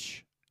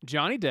much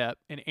Johnny Depp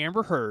and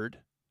Amber Heard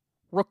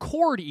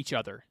record each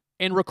other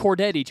and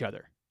recorded each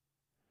other.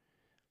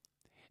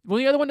 Well,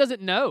 the other one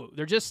doesn't know.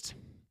 They're just,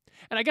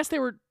 and I guess they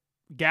were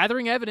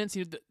gathering evidence.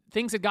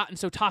 Things had gotten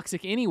so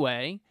toxic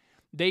anyway,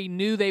 they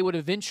knew they would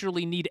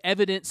eventually need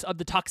evidence of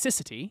the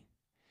toxicity.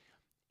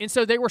 And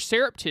so they were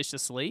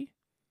surreptitiously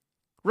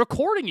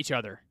recording each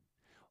other.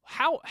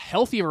 How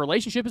healthy of a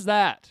relationship is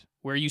that?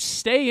 Where you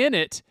stay in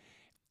it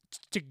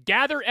to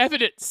gather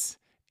evidence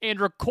and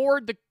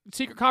record the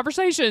secret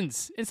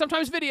conversations and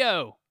sometimes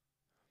video.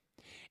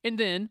 And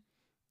then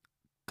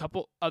a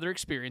couple other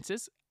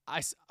experiences.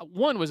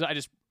 One was I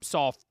just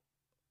saw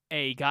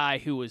a guy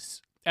who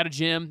was at a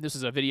gym. This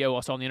is a video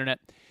I saw on the internet.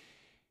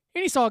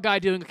 And he saw a guy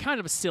doing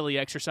kind of a silly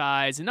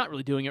exercise and not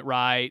really doing it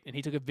right. And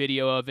he took a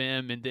video of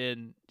him and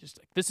then just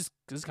like, this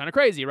is kind of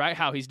crazy, right?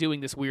 How he's doing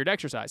this weird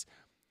exercise.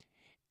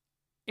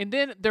 And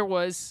then there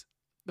was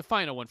the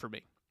final one for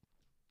me.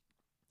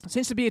 It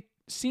seems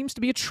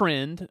to be a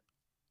trend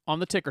on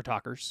the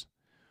TikTokers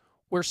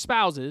where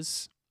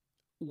spouses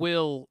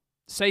will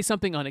say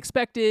something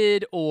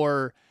unexpected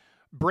or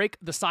break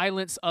the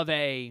silence of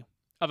a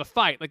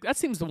fight. Like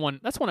that's one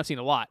I've seen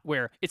a lot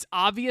where it's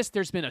obvious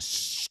there's been a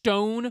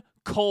stone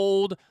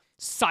cold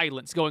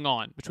silence going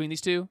on between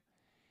these two.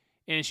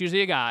 And it's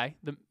usually a guy,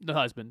 the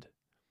husband,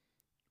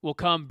 will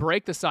come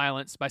break the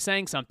silence by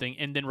saying something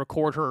and then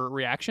record her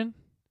reaction.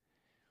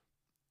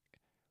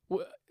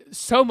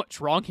 So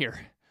much wrong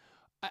here.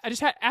 I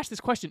just had to ask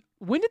this question.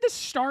 When did this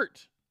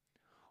start?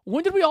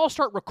 When did we all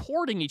start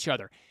recording each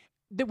other?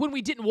 That when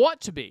we didn't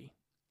want to be.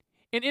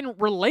 And in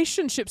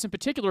relationships in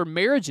particular,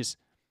 marriages,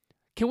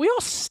 can we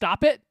all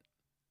stop it?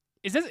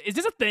 Is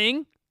this a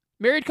thing?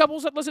 Married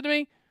couples that listen to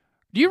me?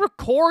 Do you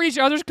record each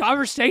other's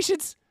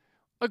conversations?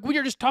 Like when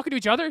you're just talking to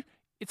each other?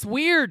 It's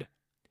weird.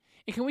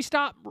 And can we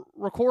stop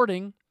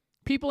recording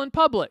people in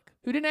public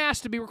who didn't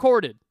ask to be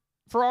recorded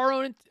for our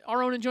own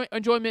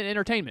enjoyment and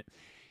entertainment?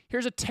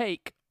 Here's a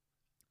take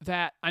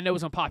that I know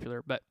is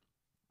unpopular, but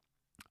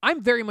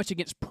I'm very much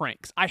against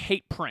pranks. I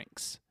hate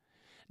pranks.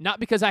 Not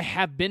because I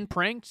have been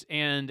pranked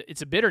and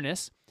it's a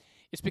bitterness.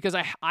 It's because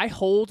I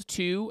hold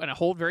to, and I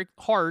hold very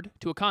hard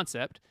to a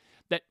concept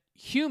that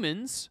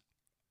humans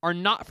are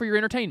not for your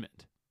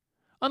entertainment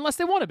unless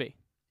they want to be.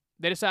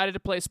 They decided to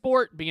play a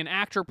sport, be an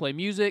actor, play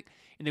music,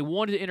 and they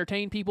wanted to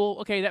entertain people.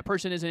 Okay, that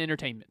person is an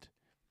entertainment.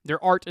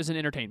 Their art is an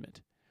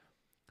entertainment.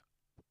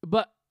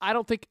 But I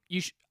don't think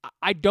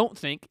I don't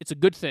think it's a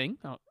good thing.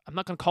 I'm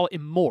not going to call it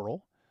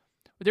immoral.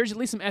 But there's at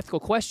least some ethical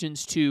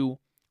questions to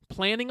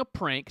planning a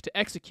prank to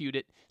execute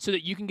it so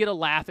that you can get a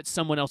laugh at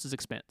someone else's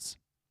expense.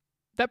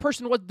 That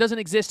person doesn't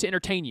exist to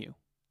entertain you.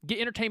 Get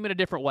entertainment a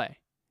different way.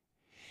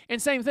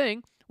 And same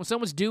thing, when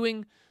someone's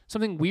doing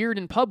something weird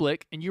in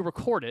public and you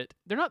record it,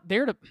 they're not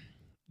there to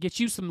get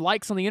you some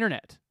likes on the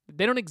internet.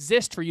 They don't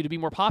exist for you to be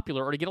more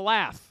popular or to get a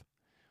laugh.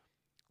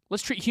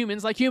 Let's treat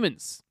humans like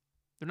humans.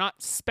 They're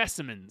not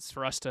specimens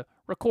for us to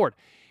record.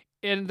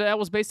 And that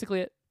was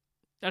basically it.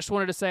 I just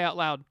wanted to say out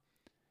loud,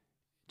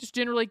 just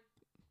generally,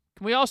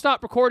 can we all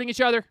stop recording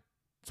each other?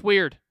 It's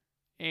weird.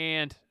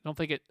 And I don't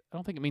think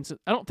it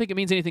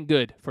means anything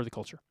good for the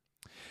culture.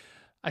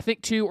 I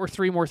think 2 or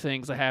 3 more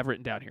things I have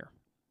written down here.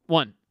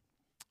 1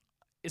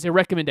 is a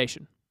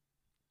recommendation.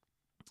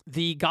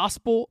 The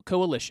Gospel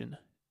Coalition,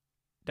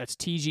 that's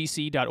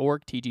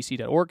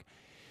tgc.org,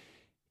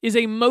 is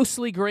a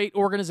mostly great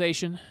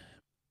organization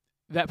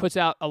that puts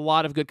out a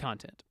lot of good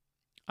content.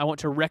 I want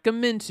to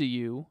recommend to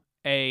you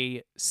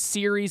a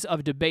series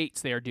of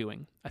debates they are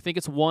doing. I think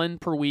it's 1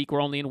 per week.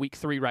 We're only in week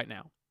 3 right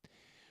now.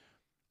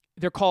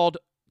 They're called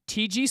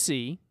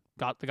TGC,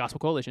 the Gospel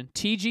Coalition,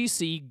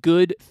 TGC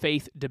Good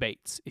Faith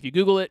Debates. If you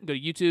Google it, go to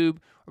YouTube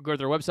or go to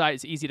their website,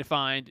 it's easy to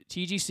find,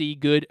 TGC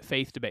Good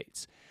Faith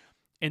Debates.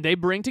 And they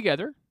bring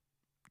together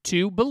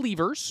 2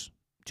 believers,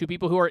 2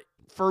 people who are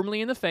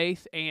firmly in the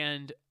faith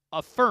and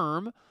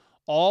affirm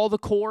all the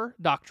core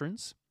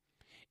doctrines,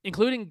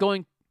 including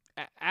going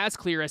as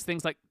clear as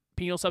things like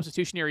penal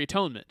substitutionary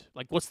atonement.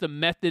 Like, what's the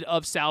method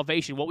of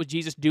salvation? What was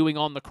Jesus doing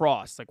on the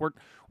cross? Like, we're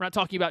not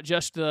talking about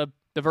just the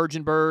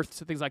virgin births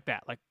and things like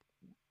that. Like,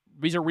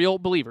 these are real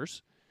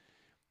believers.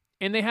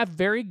 And they have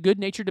very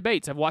good-natured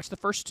debates. I've watched the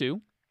first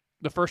 2.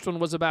 The first one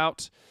was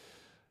about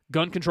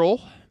gun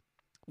control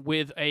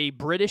with a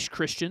British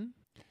Christian.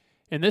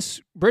 And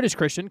this British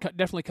Christian,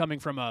 definitely coming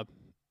from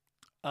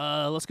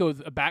let's go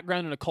with a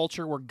background in a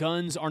culture where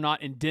guns are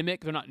not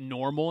endemic, they're not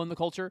normal in the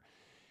culture.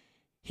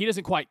 He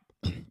doesn't quite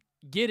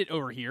get it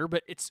over here,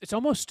 but it's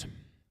almost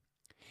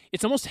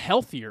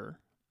healthier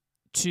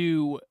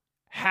to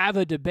have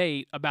a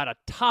debate about a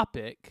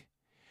topic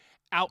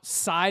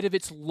outside of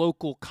its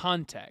local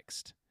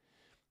context.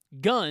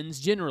 Guns,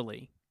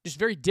 generally, just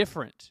very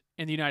different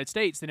in the United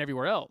States than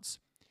everywhere else.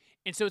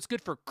 And so it's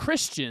good for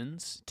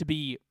Christians to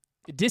be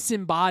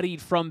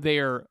disembodied from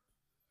their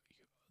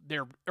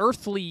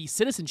earthly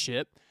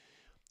citizenship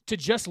to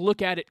just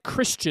look at it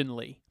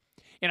Christianly.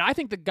 And I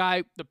think the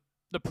guy,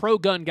 the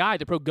pro-gun guy,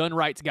 the pro-gun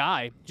rights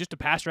guy, just a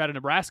pastor out of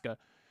Nebraska,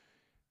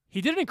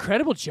 he did an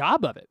incredible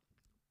job of it.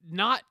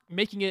 Not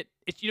making it,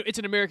 it's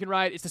an American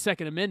right, it's the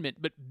Second Amendment,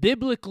 but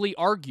biblically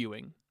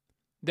arguing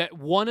that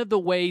one of the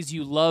ways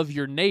you love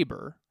your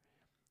neighbor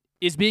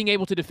is being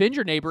able to defend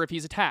your neighbor if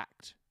he's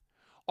attacked.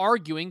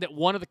 Arguing that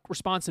one of the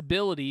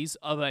responsibilities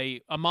of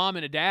a mom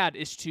and a dad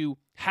is to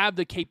have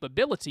the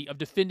capability of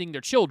defending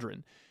their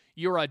children.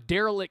 You're a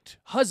derelict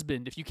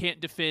husband if you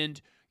can't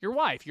defend your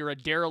wife. You're a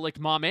derelict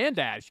mom and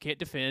dad if you can't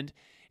defend,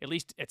 at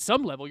least at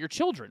some level, your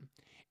children.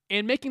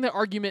 And making that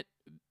argument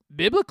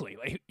biblically.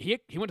 Like, he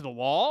went to the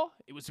law.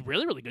 It was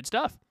really, really good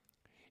stuff.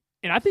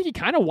 And I think he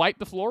kind of wiped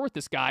the floor with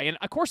this guy. And,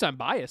 of course, I'm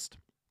biased.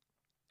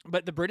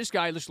 But the British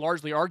guy is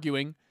largely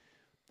arguing,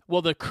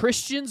 well, the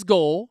Christian's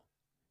goal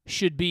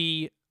should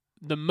be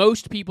the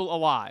most people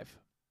alive.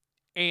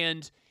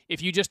 And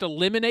if you just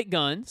eliminate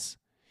guns,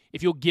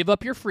 if you'll give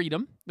up your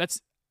freedom,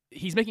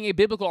 he's making a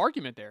biblical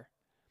argument there.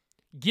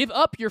 Give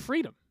up your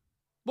freedom.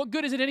 What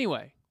good is it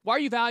anyway? Why are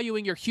you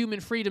valuing your human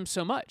freedom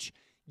so much?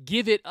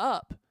 Give it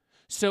up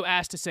so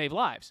as to save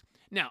lives.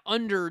 Now,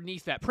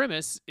 underneath that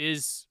premise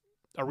is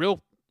a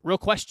real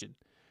question.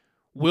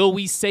 Will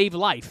we save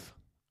life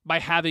by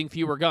having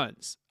fewer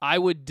guns? I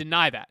would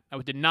deny that. I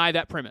would deny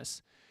that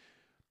premise.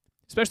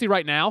 Especially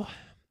right now,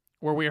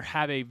 where we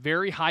have a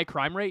very high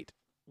crime rate.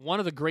 One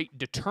of the great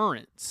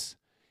deterrents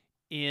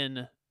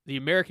in the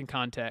American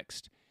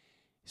context,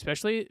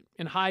 especially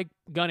in high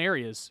gun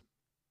areas,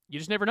 you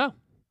just never know.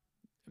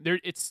 There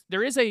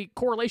is a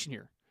correlation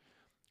here.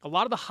 A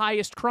lot of the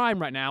highest crime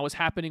right now is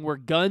happening where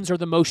guns are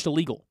the most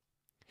illegal.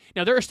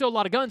 Now, there are still a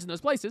lot of guns in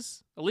those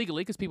places,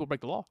 illegally, because people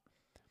break the law.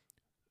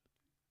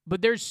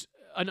 But there's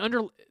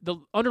the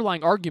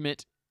underlying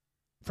argument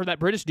for that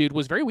British dude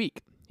was very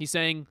weak. He's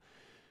saying,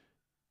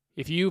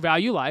 if you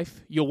value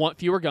life, you'll want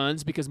fewer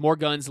guns because more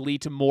guns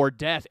lead to more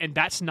death, and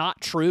that's not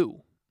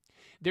true.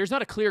 There's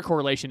not a clear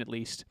correlation, at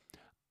least.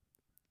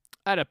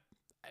 I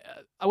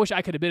wish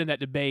I could have been in that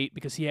debate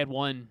because he had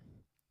one.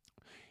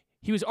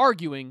 He was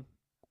arguing,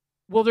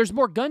 well, there's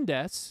more gun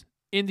deaths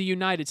in the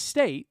United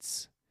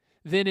States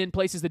than in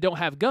places that don't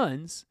have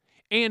guns,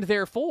 and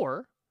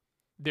therefore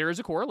there is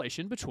a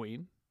correlation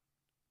between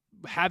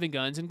having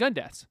guns and gun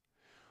deaths.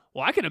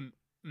 Well, I could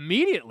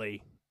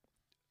immediately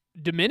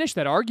diminish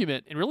that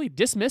argument and really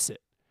dismiss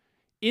it.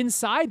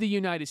 Inside the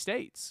United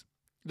States,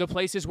 the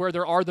places where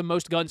there are the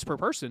most guns per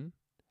person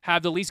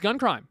have the least gun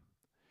crime.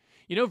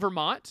 You know,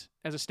 Vermont,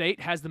 as a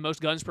state, has the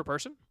most guns per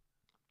person.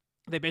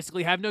 They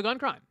basically have no gun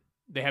crime.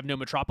 They have no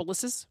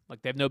metropolises,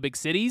 like they have no big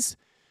cities.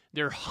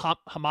 They're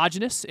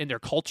homogenous in their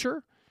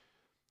culture.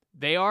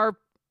 They are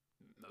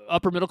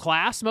upper middle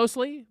class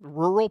mostly,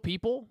 rural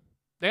people.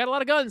 They got a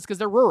lot of guns because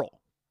they're rural.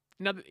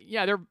 Now,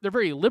 yeah, they're a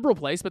very liberal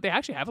place, but they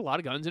actually have a lot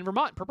of guns in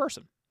Vermont per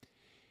person.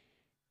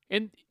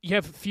 And you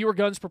have fewer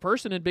guns per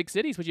person in big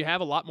cities, but you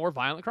have a lot more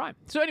violent crime.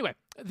 So anyway,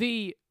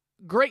 the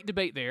great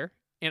debate there,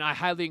 and I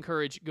highly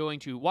encourage going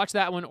to watch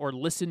that one or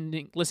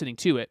listening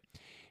to it.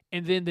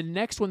 And then the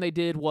next one they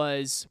did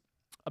was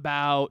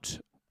about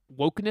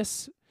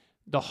wokeness.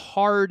 The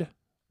hard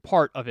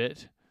part of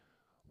it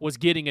was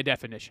getting a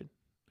definition.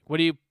 What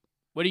are you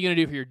going to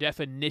do for your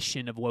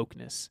definition of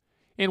wokeness?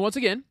 And once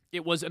again,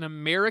 it was an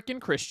American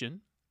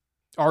Christian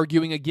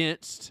arguing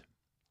against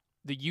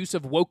the use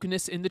of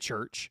wokeness in the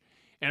church,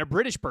 and a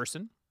British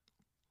person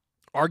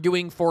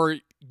arguing for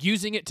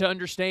using it to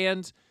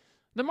understand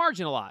the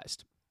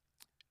marginalized.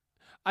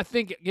 I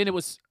think, again,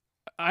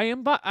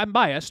 I'm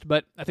biased,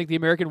 but I think the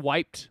American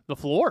wiped the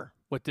floor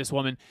with this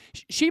woman.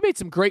 She made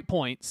some great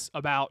points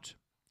about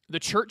the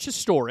church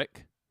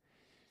historic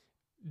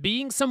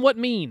being somewhat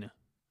mean,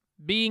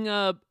 being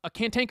a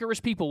cantankerous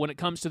people when it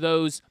comes to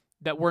those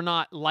that were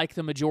not like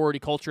the majority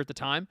culture at the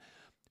time.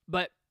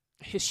 But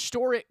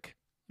historic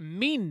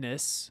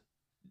meanness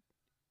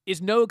is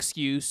no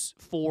excuse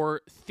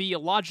for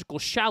theological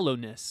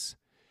shallowness.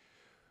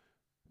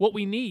 What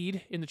we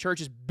need in the church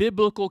is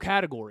biblical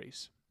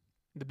categories.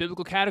 The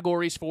biblical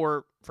categories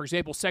for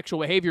example,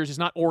 sexual behaviors is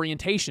not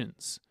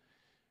orientations.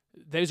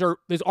 Those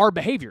are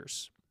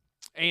behaviors.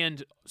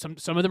 And some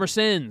of them are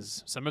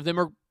sins. Some of them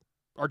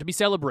are to be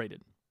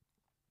celebrated.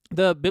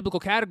 The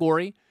biblical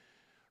category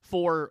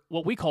for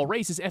what we call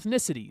race is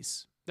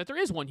ethnicities. That there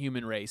is one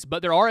human race,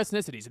 but there are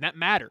ethnicities, and that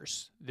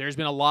matters. There's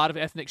been a lot of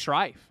ethnic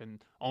strife,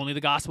 and only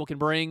the gospel can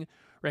bring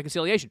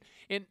reconciliation.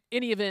 In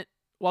any event,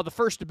 while the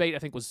first debate I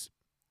think was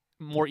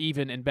more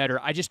even and better,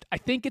 I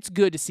think it's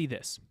good to see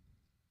this.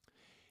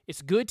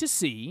 It's good to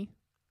see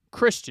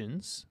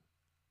Christians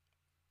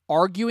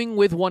arguing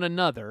with one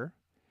another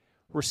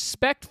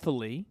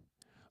respectfully,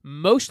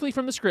 mostly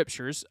from the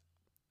scriptures.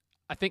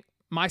 I think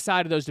my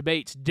side of those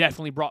debates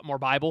definitely brought more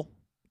Bible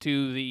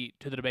to the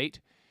debate,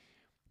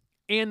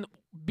 and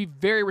be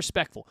very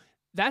respectful.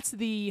 That's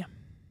the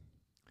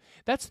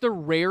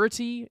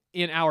rarity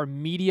in our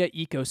media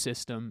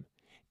ecosystem,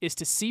 is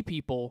to see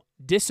people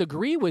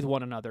disagree with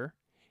one another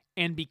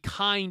and be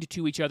kind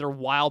to each other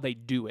while they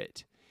do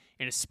it.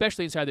 And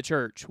especially inside the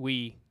church,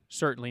 we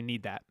certainly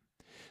need that.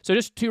 So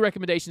just two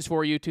recommendations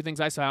for you, two things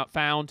I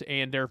found,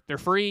 and they're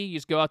free. You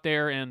just go out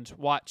there and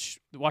watch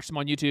them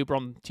on YouTube or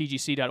on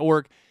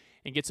tgc.org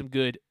and get some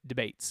good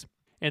debates.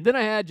 And then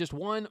I had just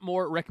one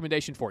more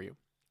recommendation for you.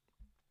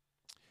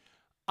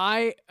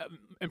 I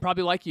am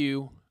probably like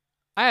you.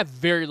 I have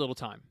very little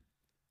time.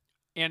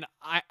 And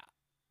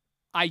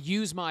I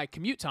use my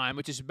commute time,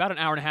 which is about an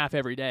hour and a half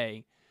every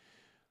day.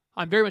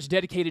 I'm very much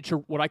dedicated to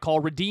what I call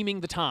redeeming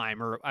the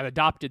time, or I've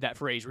adopted that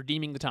phrase,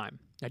 redeeming the time.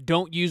 I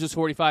don't use those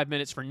 45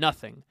 minutes for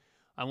nothing.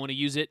 I want to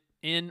use it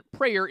in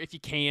prayer if you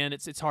can.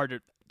 It's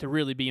hard to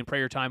really be in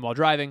prayer time while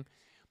driving.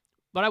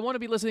 But I want to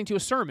be listening to a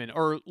sermon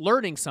or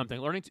learning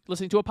something,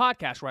 listening to a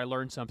podcast where I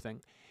learn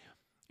something.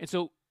 And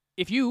so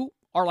if you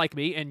are like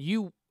me and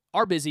you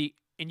are busy,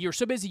 and you're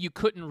so busy you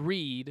couldn't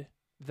read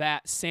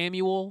that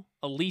Samuel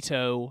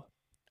Alito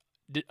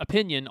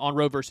opinion on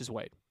Roe versus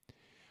Wade,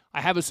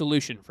 I have a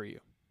solution for you.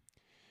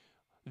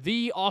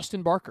 The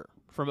Austin Barker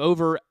from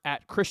over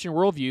at Christian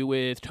Worldview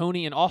with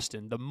Tony and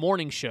Austin, the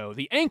morning show,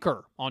 the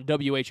anchor on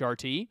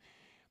WHRT,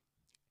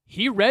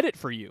 he read it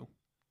for you,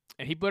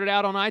 and he put it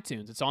out on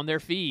iTunes. It's on their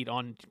feed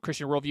on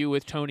Christian Worldview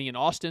with Tony and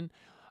Austin.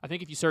 I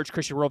think if you search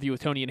Christian Worldview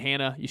with Tony and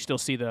Hannah, you still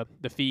see the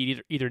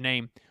feed, either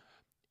name.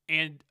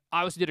 And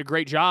I did a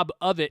great job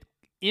of it,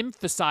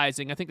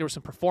 emphasizing, I think there was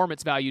some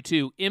performance value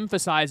too,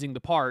 emphasizing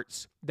the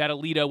parts that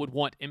Alito would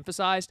want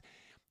emphasized.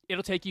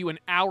 It'll take you an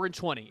hour and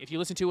 20. If you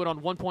listen to it on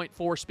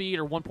 1.4 speed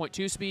or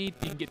 1.2 speed,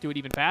 you can get through it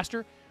even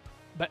faster.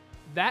 But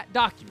that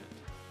document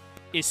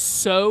is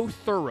so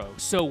thorough,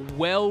 so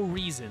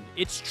well-reasoned,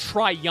 it's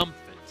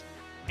triumphant.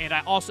 And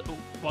I also,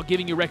 while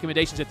giving you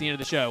recommendations at the end of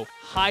the show,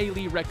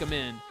 highly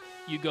recommend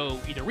you go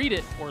either read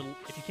it or,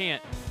 if you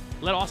can't,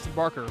 let Austin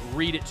Barker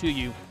read it to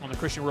you on the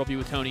Christian Worldview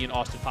with Tony and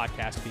Austin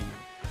podcast feed.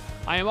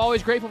 I am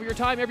always grateful for your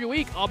time every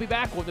week. I'll be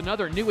back with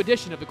another new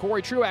edition of the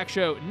Corey Truax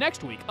Show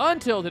next week.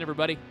 Until then,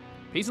 everybody,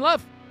 peace and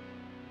love.